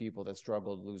lot of these people that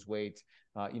struggle to lose weight.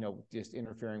 Just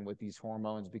interfering with these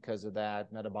hormones because of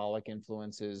that, metabolic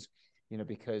influences,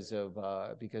 because of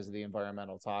the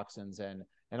environmental toxins, and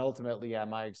ultimately,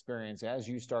 my experience, as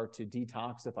you start to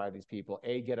detoxify these people,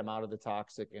 A, get them out of the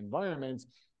toxic environments,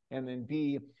 and then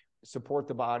B, support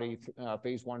the body,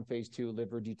 phase 1, phase 2,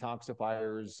 liver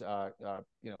detoxifiers,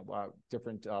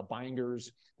 different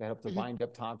binders that help to bind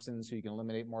up toxins so you can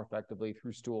eliminate more effectively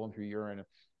through stool and through urine,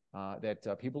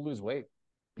 that people lose weight.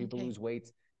 People lose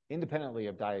weight independently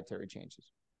of dietary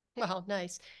changes. Wow,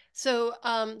 nice. So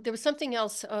there was something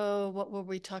else. Oh, what were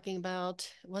we talking about?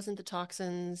 It wasn't the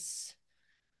toxins.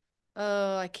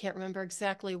 Oh, I can't remember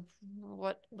exactly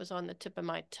what was on the tip of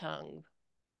my tongue.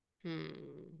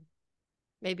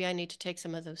 Maybe I need to take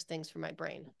some of those things for my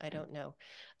brain. I don't know.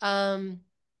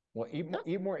 Well,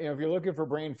 eat more. If you're looking for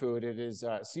brain food, it is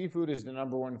seafood is the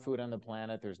 #1 food on the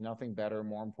planet. There's nothing better,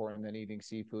 more important than eating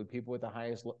seafood. People with the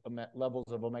highest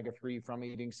levels of omega-3 from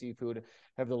eating seafood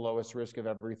have the lowest risk of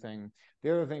everything.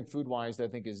 The other thing, food-wise, I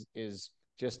think is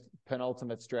just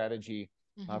penultimate strategy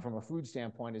from a food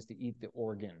standpoint is to eat the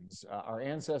organs. Our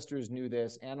ancestors knew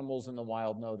this. Animals in the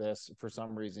wild know this. For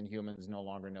some reason, humans no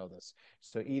longer know this.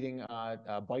 So eating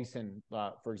bison,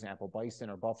 for example, bison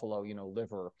or buffalo,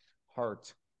 liver,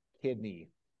 heart,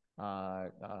 kidney.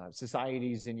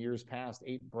 Societies in years past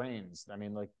ate brains. I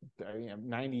mean,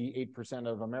 98%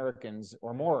 of Americans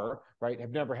or more, right,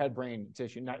 have never had brain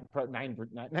tissue.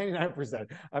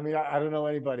 99%. I mean, I don't know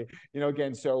anybody.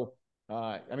 Again, so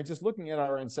just looking at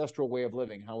our ancestral way of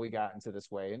living, how we got into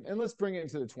this way, and let's bring it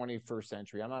into the 21st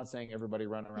century. I'm not saying everybody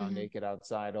run around naked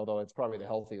outside, although it's probably the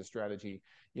healthiest strategy,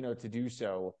 to do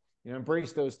so.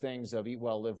 Embrace those things of eat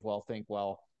well, live well, think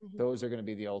well. Those are going to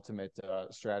be the ultimate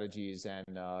strategies.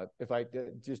 And if I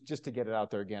just to get it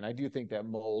out there again, I do think that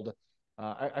mold,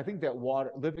 I think that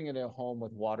living in a home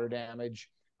with water damage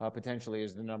potentially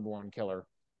is the #1 killer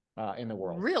in the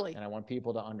world. Really? And I want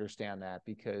people to understand that,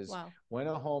 because when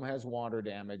a home has water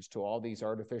damage to all these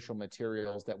artificial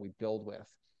materials that we build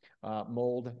with,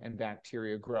 mold and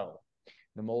bacteria grow.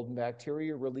 The mold and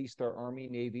bacteria release our Army,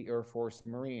 Navy, Air Force,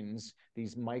 Marines,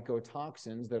 these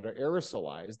mycotoxins that are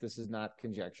aerosolized. This is not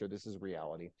conjecture. This is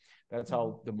reality. That's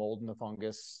how the mold and the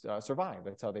fungus survive.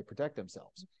 That's how they protect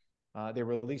themselves. They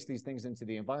release these things into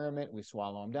the environment. We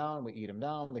swallow them down. We eat them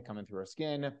down. They come in through our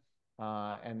skin.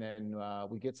 And then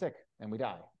we get sick and we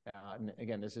die. And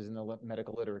again, this is in the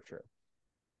medical literature.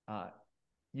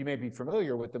 You may be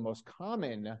familiar with the most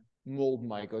common mold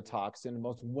mycotoxin,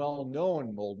 most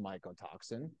well-known mold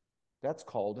mycotoxin. That's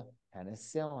called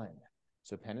penicillin.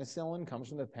 So penicillin comes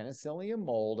from the penicillium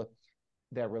mold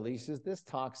that releases this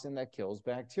toxin that kills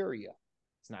bacteria.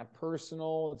 It's not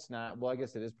personal. It's not, well, I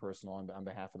guess it is personal on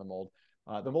behalf of the mold.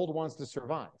 The mold wants to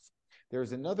survive.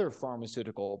 There's another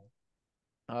pharmaceutical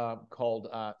called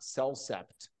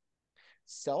CellCept.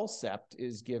 CellCept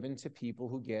is given to people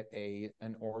who get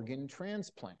an organ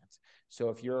transplant. So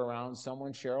if you're around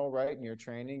someone, Cheryl, right, and you're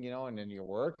training, and in your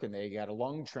work, and they got a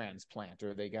lung transplant,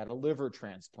 or they got a liver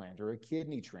transplant, or a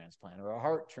kidney transplant, or a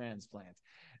heart transplant,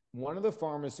 one of the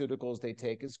pharmaceuticals they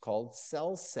take is called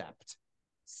CellCept,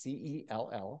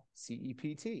 CellCept.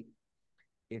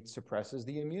 It suppresses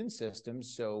the immune system,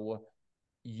 so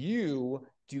you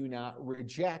do not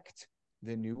reject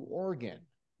the new organ.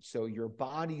 So your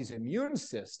body's immune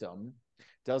system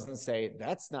doesn't say,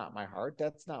 that's not my heart,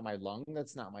 that's not my lung,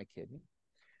 that's not my kidney.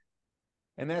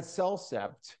 And that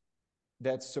CellCept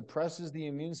that suppresses the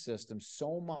immune system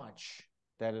so much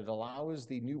that it allows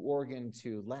the new organ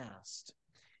to last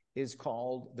is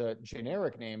called, the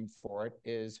generic name for it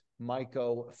is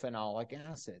mycophenolic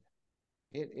acid.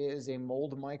 It is a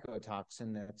mold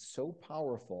mycotoxin that's so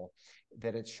powerful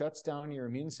that it shuts down your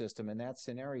immune system in that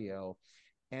scenario.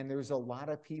 And there's a lot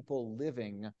of people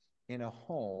living in a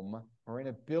home or in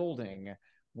a building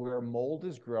where mold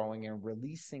is growing and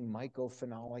releasing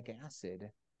mycophenolic acid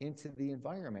into the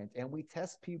environment. And we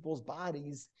test people's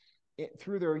bodies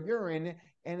through their urine,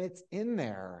 and it's in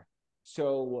there.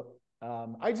 So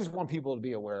I just want people to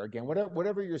be aware, again,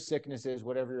 whatever your sickness is,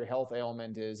 whatever your health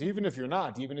ailment is, even if you're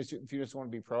not, even if you just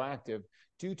want to be proactive,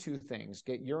 do two things: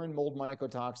 get urine mold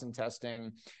mycotoxin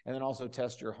testing, and then also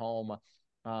test your home.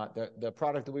 The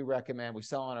product that we recommend, we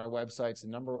sell on our website, is the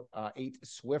number 8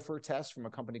 Swiffer test from a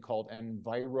company called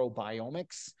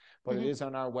Envirobiomics, but it is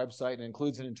on our website and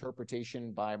includes an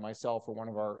interpretation by myself or one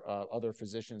of our other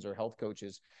physicians or health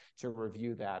coaches to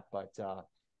review that. But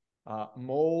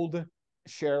mold,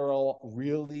 Cheryl,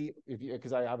 really,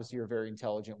 because obviously you're a very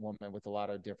intelligent woman with a lot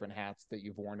of different hats that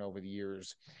you've worn over the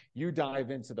years. You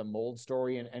dive into the mold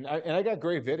story, and I got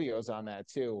great videos on that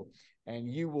too, and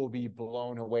you will be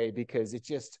blown away, because it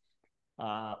just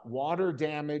water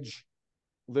damage,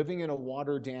 living in a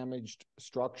water damaged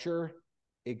structure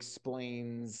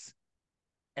explains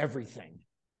everything,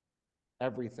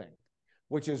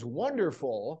 which is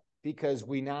wonderful, because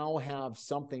we now have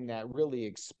something that really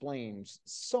explains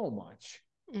so much.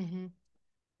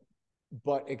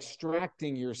 But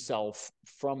extracting yourself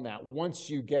from that, once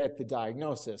you get the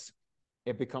diagnosis,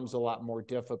 it becomes a lot more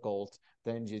difficult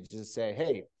than you just say,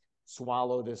 hey,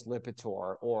 swallow this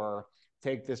Lipitor, or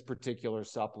take this particular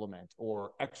supplement,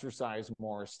 or exercise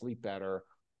more, sleep better.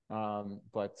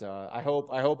 But I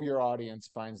hope your audience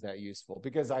finds that useful,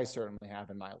 because I certainly have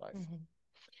in my life.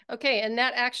 Okay, and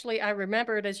that actually, I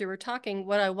remembered as you were talking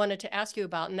what I wanted to ask you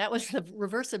about, and that was the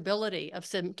reversibility of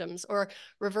symptoms, or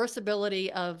reversibility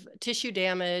of tissue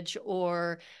damage,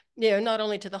 or, not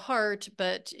only to the heart,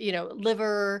 but,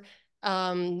 liver,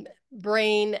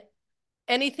 brain,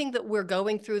 anything that we're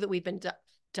going through that we've been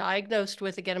diagnosed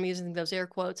with. Again, I'm using those air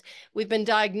quotes. We've been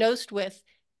diagnosed with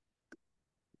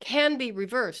can be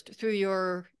reversed through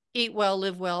your eat well,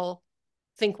 live well,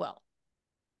 think well.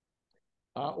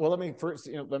 Well, let me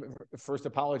first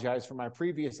apologize for my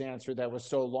previous answer that was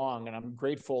so long, and I'm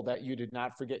grateful that you did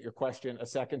not forget your question a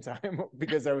second time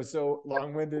because I was so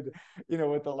long-winded,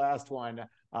 with the last one.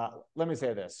 Let me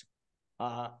say this.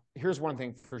 Here's one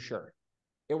thing for sure.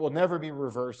 It will never be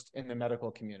reversed in the medical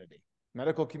community.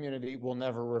 Medical community will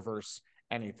never reverse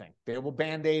anything. They will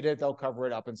Band-Aid it, they'll cover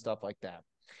it up and stuff like that.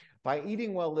 By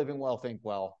eating well, living well, think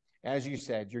well, as you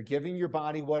said, you're giving your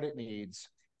body what it needs,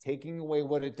 taking away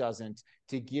what it doesn't,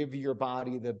 to give your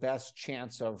body the best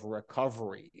chance of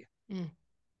recovery.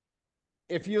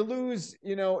 If you lose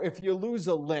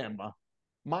a limb,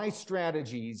 my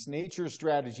strategies, nature's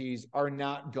strategies, are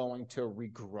not going to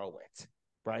regrow it,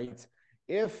 right?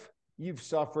 If you've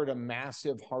suffered a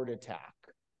massive heart attack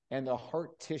and the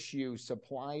heart tissue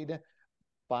supplied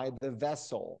by the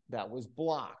vessel that was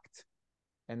blocked,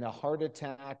 and the heart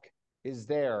attack is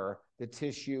there, the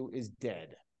tissue is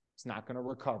dead. It's not going to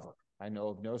recover. I know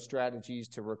of no strategies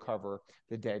to recover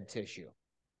the dead tissue.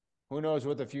 Who knows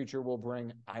what the future will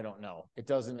bring? I don't know. It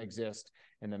doesn't exist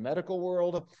in the medical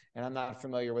world, and I'm not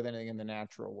familiar with anything in the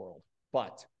natural world.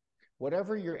 But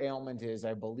whatever your ailment is,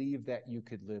 I believe that you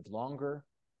could live longer.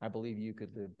 I believe you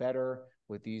could live better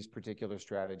with these particular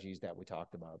strategies that we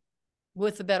talked about.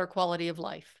 With a better quality of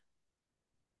life.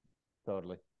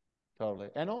 Totally.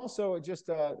 And also just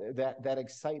that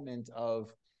excitement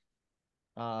of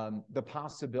the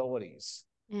possibilities,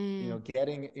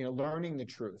 learning the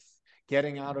truth,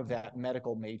 getting out of that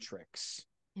medical matrix,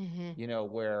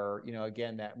 where,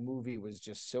 again, that movie was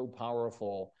just so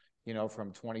powerful,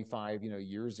 from 25,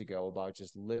 years ago, about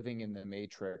just living in the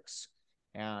matrix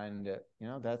And,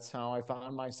 that's how I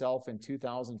found myself in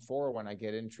 2004 when I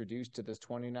get introduced to this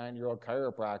 29-year-old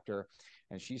chiropractor,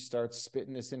 and she starts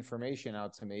spitting this information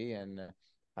out to me. And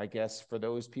I guess for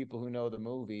those people who know the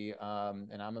movie,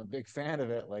 and I'm a big fan of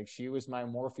it, like she was my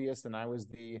Morpheus and I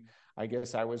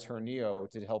guess I was her Neo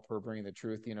to help her bring the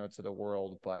truth, to the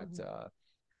world. But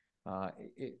uh,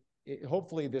 it,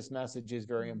 hopefully this message is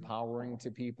very empowering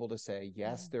to people to say,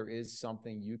 yes, there is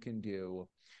something you can do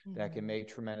that can make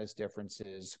tremendous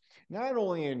differences, not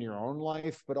only in your own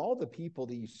life, but all the people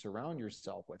that you surround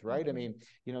yourself with, right? I mean,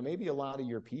 maybe a lot of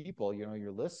your people,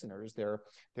 your listeners, they're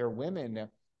women,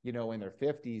 in their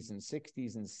 50s and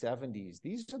 60s and 70s.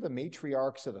 These are the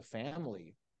matriarchs of the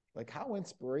family. Like, how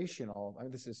inspirational. I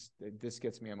mean, this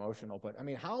gets me emotional, but I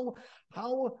mean,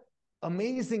 how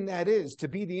amazing that is to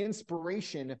be the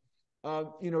inspiration,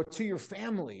 to your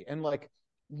family. And like,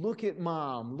 look at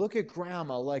mom, look at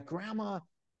grandma. Like, grandma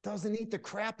doesn't eat the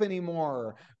crap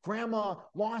anymore. Grandma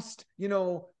lost,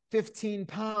 15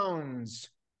 pounds.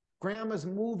 Grandma's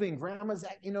moving. Grandma's,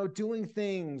 doing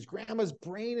things. Grandma's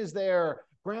brain is there.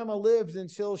 Grandma lived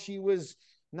until she was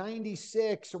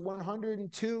 96 or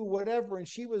 102, whatever. And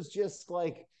she was just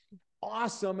like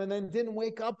awesome, and then didn't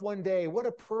wake up one day. What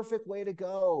a perfect way to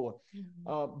go.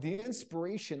 The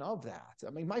inspiration of that.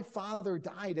 I mean, my father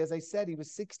died, as I said, he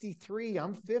was 63.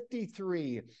 I'm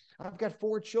 53. I've got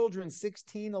 4 children,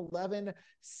 16, 11,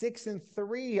 6, and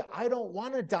 3. I don't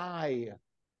want to die.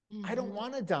 I don't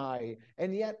want to die.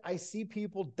 And yet I see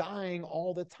people dying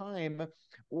all the time,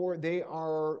 or they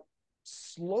are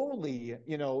slowly,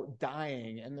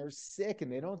 dying, and they're sick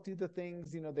and they don't do the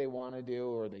things, they want to do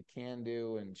or they can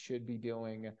do and should be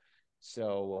doing.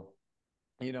 So,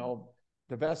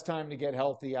 the best time to get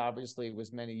healthy, obviously,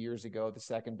 was many years ago. The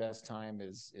second best time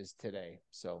is today.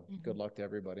 So good luck to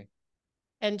everybody.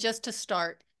 And just just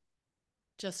start.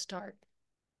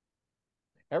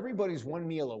 Everybody's one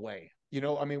meal away.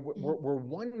 I mean, we're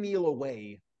one meal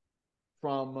away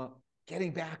from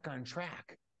getting back on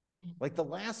track. Like, the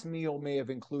last meal may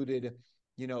have included,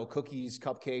 cookies,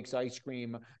 cupcakes, ice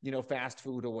cream, fast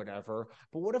food or whatever.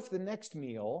 But what if the next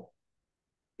meal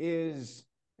is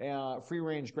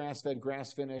free-range, grass-fed,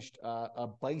 grass-finished, a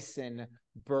bison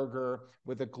burger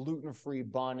with a gluten-free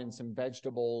bun and some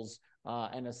vegetables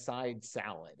and a side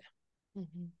salad?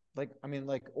 Like, I mean,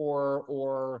 like, or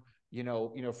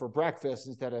for breakfast,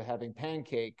 instead of having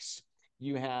pancakes,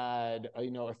 you had a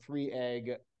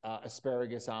 3-egg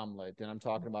asparagus omelet, and I'm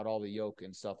talking about all the yolk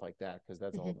and stuff like that, because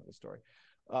that's all another story.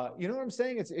 You know what I'm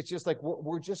saying? It's just like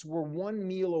we're one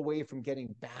meal away from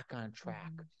getting back on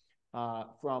track.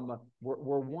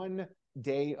 We're one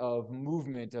day of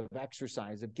movement, of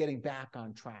exercise, of getting back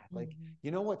on track. Like,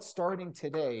 you know what? Starting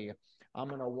today, I'm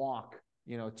gonna walk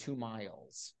 2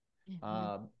 miles.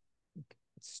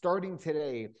 Starting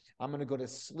today, I'm gonna go to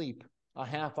sleep a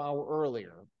half hour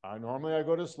earlier. Normally I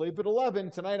go to sleep at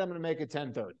 11. Tonight I'm going to make it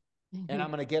 10:30, and I'm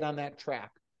going to get on that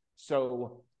track.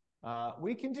 So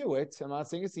we can do it. I'm not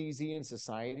saying it's easy, and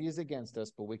society is against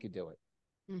us, but we could do it.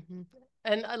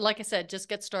 And like I said, just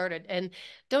get started, and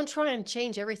don't try and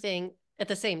change everything at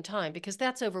the same time, because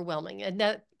that's overwhelming and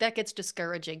that gets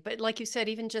discouraging. But like you said,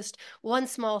 even just one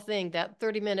small thing, that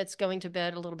 30 minutes going to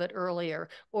bed a little bit earlier,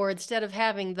 or instead of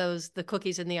having the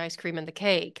cookies and the ice cream and the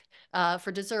cake,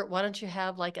 for dessert, why don't you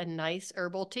have like a nice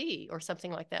herbal tea or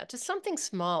something like that? Just something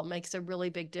small makes a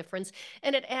really big difference,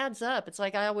 and it adds up. It's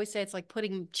like I always say, it's like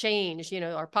putting change,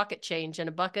 our pocket change in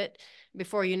a bucket.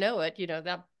 Before you know it,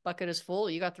 that bucket is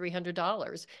full. You got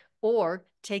 $300. Or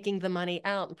taking the money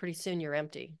out, and pretty soon you're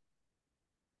empty.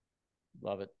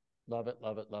 Love it. Love it,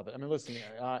 love it, love it. I mean, listen,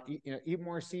 eat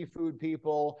more seafood,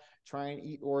 people. Try and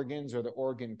eat organs or the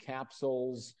organ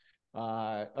capsules.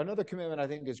 Another commitment I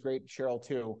think is great, Cheryl,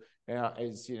 too,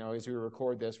 is, as we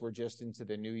record this, we're just into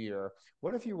the new year.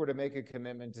 What if you were to make a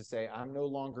commitment to say, I'm no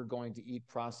longer going to eat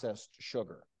processed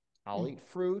sugar. I'll eat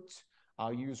fruit.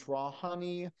 I'll use raw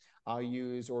honey. I'll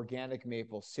use organic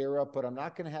maple syrup, but I'm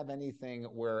not going to have anything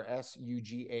where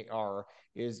SUGAR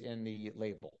is in the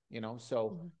label,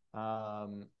 So, I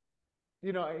mean,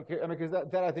 because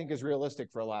that I think is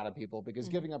realistic for a lot of people, because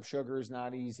giving up sugar is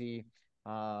not easy.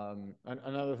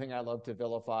 Another thing I love to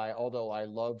vilify, although I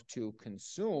love to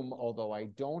consume, although I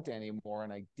don't anymore,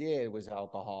 and I did, was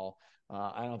alcohol.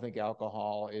 I don't think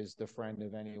alcohol is the friend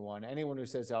of anyone. Anyone who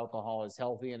says alcohol is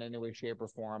healthy in any way, shape, or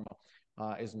form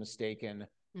is mistaken.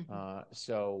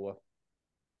 So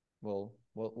we'll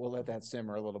let that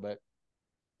simmer a little bit.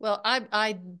 Well,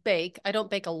 I bake. I don't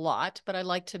bake a lot, but I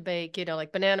like to bake,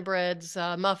 like banana breads,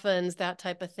 muffins, that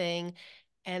type of thing.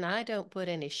 And I don't put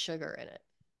any sugar in it.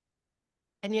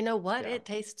 And you know what? Yeah. It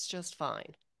tastes just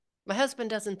fine. My husband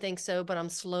doesn't think so, but I'm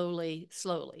slowly,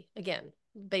 again,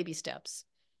 baby steps,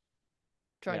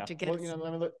 trying Yeah. to get Well, it.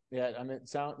 let me look. Yeah. I mean, it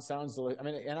sounds delicious. I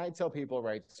mean, and I tell people,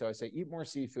 right? So I say, eat more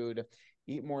seafood,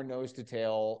 eat more nose to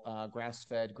tail,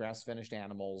 grass-fed, grass-finished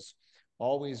animals,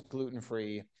 always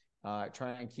gluten-free.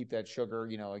 Try and keep that sugar,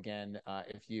 again,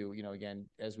 if again,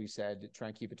 as we said, try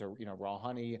and keep it to, raw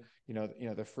honey,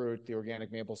 the fruit, the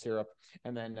organic maple syrup.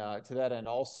 And then to that end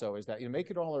also is that, make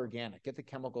it all organic, get the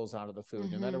chemicals out of the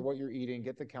food, no matter Mm-hmm. what you're eating,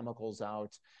 get the chemicals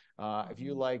out. If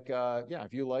you Mm-hmm. like,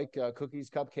 if you like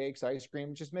cookies, cupcakes, ice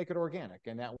cream, just make it organic,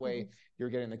 and that Mm-hmm. way you're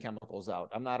getting the chemicals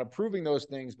out. I'm not approving those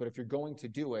things, but if you're going to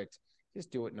do it, just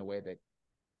do it in a way that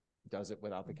does it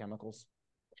without the chemicals.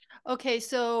 Okay,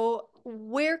 so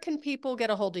where can people get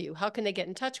a hold of you? How can they get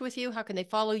in touch with you? How can they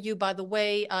follow you? By the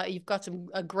way, you've got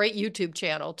a great YouTube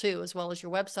channel too, as well as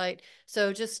your website.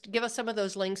 So just give us some of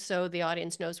those links so the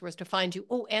audience knows where to find you.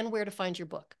 Oh, and where to find your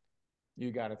book.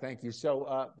 You got it. Thank you.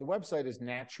 So the website is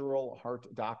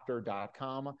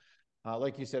naturalheartdoctor.com.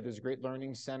 Like you said, there's a great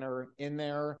learning center in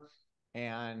there,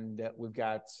 and we've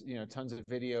got tons of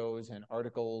videos and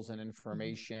articles and Mhm.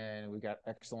 information. We've got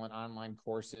excellent online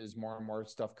courses, more and more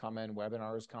stuff coming,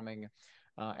 webinars coming.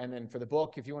 And then for the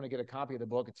book, if you want to get a copy of the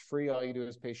book, it's free. All you do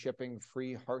is pay shipping,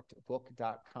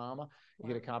 freeheartbook.com. You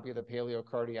get a Wow. copy of the Paleo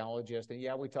Cardiologist. And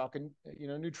yeah, we talking,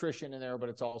 nutrition in there, but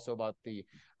it's also about the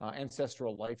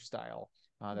ancestral lifestyle.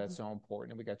 Mhm. That's so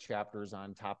important. And we got chapters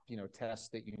on top, tests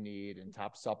that you need and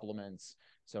top supplements.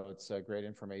 So it's great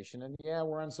information. And yeah,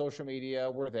 we're on social media.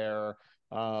 We're there.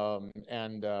 I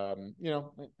mean,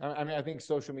 I think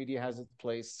social media has its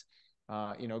place,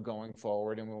 going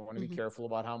forward, and we want to be Mhm. careful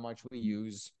about how much we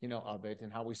use, of it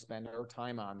and how we spend our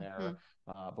time on there.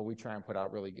 Mhm. But we try and put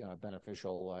out really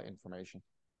beneficial information.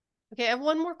 Okay, I have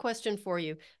one more question for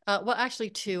you. Well, actually,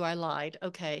 two, I lied.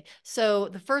 Okay. So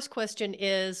the first question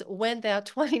is when that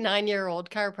 29-year-old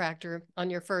chiropractor on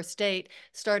your first date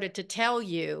started to tell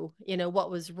you, what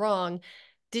was wrong,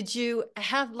 did you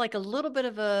have like a little bit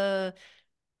of a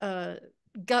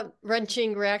gut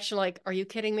wrenching reaction, like, are you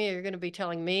kidding me? Are you going to be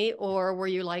telling me? Or were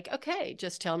you like, okay,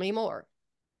 just tell me more?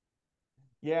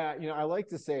 Yeah, I like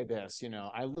to say this,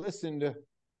 I listened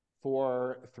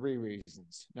for three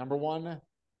reasons. Number one,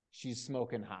 she's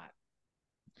smoking hot.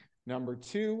 Number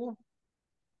two,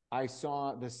 I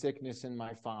saw the sickness in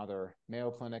my father.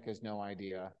 Mayo Clinic has no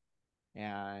idea.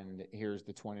 And here's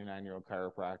the 29-year-old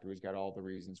chiropractor who's got all the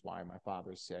reasons why my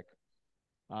father's sick.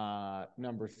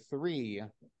 Number three,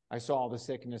 I saw all the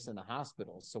sickness in the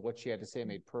hospitals. So what she had to say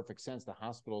made perfect sense. The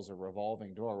hospital's a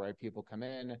revolving door, right? People come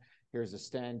in, here's a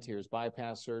stent, here's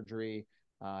bypass surgery,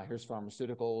 here's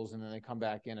pharmaceuticals, and then they come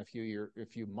back in a few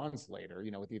months later,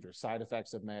 with either side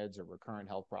effects of meds or recurrent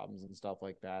health problems and stuff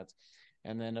like that.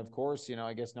 And then, of course,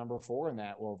 I guess number four in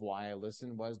that, well, why I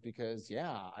listened was because,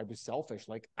 yeah, I was selfish.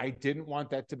 Like, I didn't want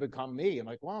that to become me. I'm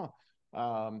like, wow,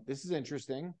 this is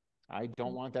interesting. I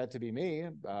don't want that to be me,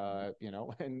 and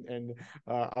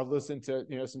I've listened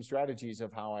to some strategies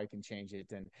of how I can change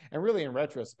it, and really in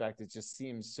retrospect, it just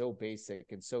seems so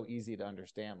basic and so easy to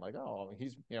understand. Like, oh,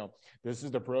 this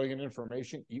is the brilliant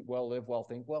information: eat well, live well,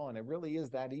 think well, and it really is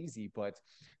that easy. But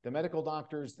the medical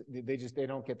doctors, they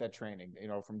don't get that training,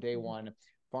 from day Mhm. one.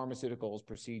 Pharmaceuticals,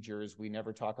 procedures. We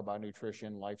never talk about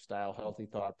nutrition, lifestyle, healthy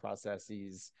thought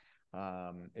processes.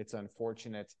 It's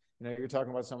unfortunate. You're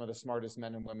talking about some of the smartest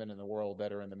men and women in the world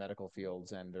that are in the medical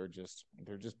fields, and they're just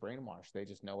brainwashed. They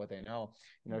just know what they know.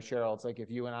 Cheryl, it's like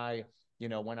if you and I,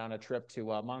 went on a trip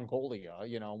to Mongolia,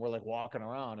 and we're like walking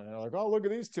around, and they're like, "Oh, look at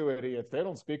these two idiots. They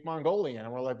don't speak Mongolian,"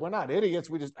 and we're like, "We're not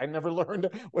idiots. I never learned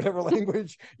whatever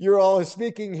language you're all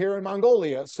speaking here in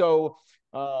Mongolia." So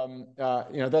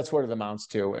that's what it amounts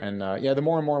to. And yeah, the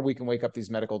more and more we can wake up these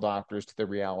medical doctors to the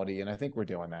reality, and I think we're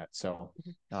doing that. So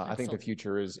Mhm. I think the Excellent.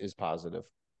 future is positive.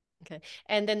 Okay.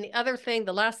 And then the other thing,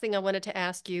 the last thing I wanted to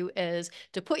ask you is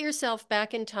to put yourself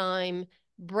back in time,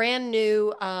 brand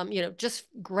new, just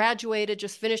graduated,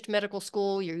 just finished medical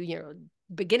school,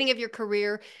 beginning of your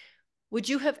career. Would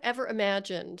you have ever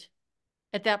imagined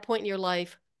at that point in your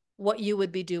life what you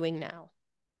would be doing now?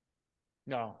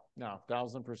 No, no,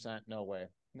 1,000% no way.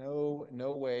 No,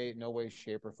 no way, no way,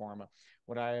 shape, or form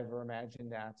would I ever imagine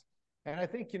that. And I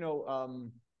think,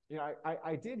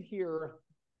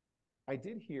 I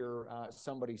did hear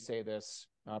somebody say this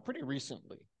pretty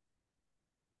recently.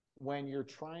 When you're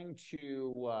trying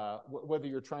to, whether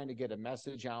you're trying to get a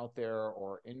message out there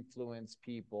or influence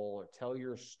people or tell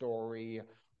your story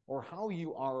or how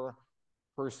you are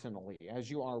personally, as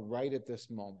you are right at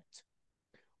this moment,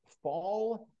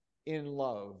 fall in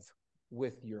love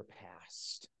with your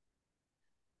past.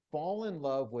 Fall in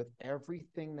love with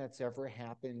everything that's ever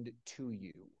happened to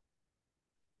you.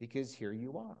 because here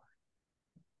you are.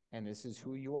 And this is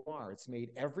who you are. It's made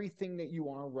everything that you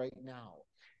are right now.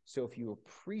 So if you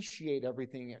appreciate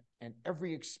everything and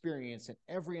every experience and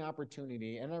every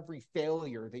opportunity and every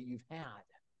failure that you've had,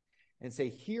 and say,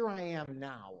 here I am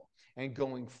now, and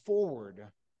going forward,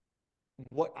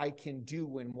 what I can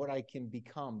do and what I can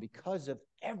become because of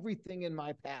everything in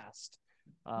my past,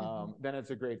 then it's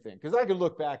a great thing. Because I could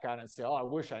look back on it and say, oh, I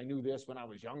wish I knew this when I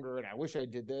was younger, and I wish I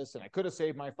did this, and I could have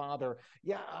saved my father.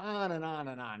 Yeah, on and on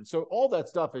and on. So all that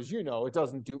stuff, as you know, it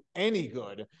doesn't do any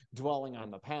good dwelling on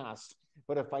the past.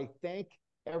 But if I thank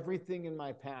everything in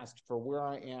my past for where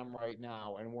I am right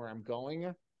now and where I'm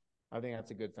going, I think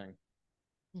that's a good thing.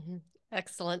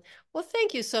 Excellent. Well,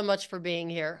 thank you so much for being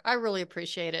here. I really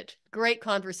appreciate it. Great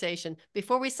conversation.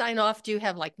 Before we sign off, do you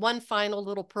have like one final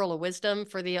little pearl of wisdom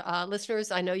for the listeners?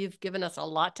 I know you've given us a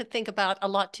lot to think about, a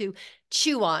lot to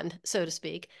chew on, so to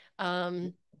speak.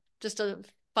 Just a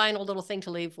final little thing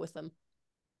to leave with them.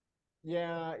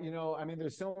 Yeah, I mean,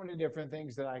 there's so many different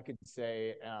things that I could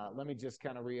say. Let me just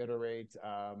kind of reiterate,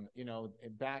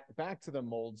 back to the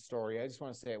mold story. I just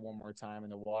want to say it one more time,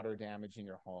 and the water damage in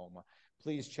your home.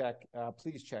 Please check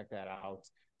that out.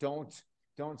 Don't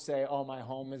say, oh, my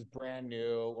home is brand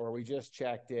new, or we just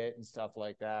checked it and stuff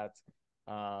like that.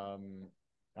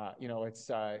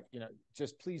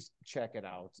 Just please check it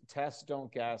out. Test,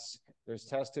 don't guess. There's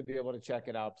tests to be able to check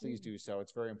it out. Please do so.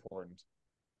 It's very important.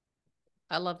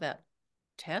 I love that.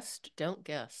 Test, don't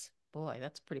guess. Boy,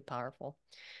 that's pretty powerful.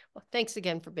 Well, thanks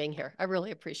again for being here. I really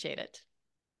appreciate it.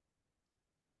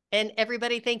 And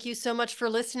everybody, thank you so much for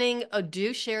listening.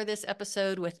 Do share this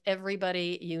episode with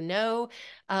everybody you know,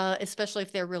 especially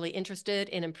if they're really interested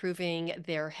in improving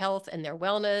their health and their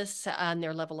wellness and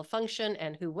their level of function,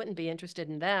 and who wouldn't be interested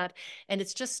in that. And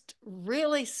it's just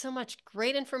really so much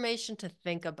great information to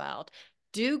think about.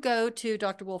 Do go to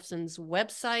Dr. Wolfson's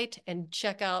website and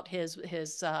check out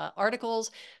his articles.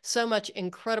 So much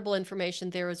incredible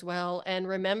information there as well. And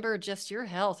remember, just your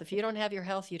health. If you don't have your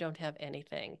health, you don't have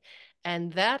anything.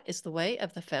 And that is the way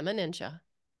of the FemiNinja.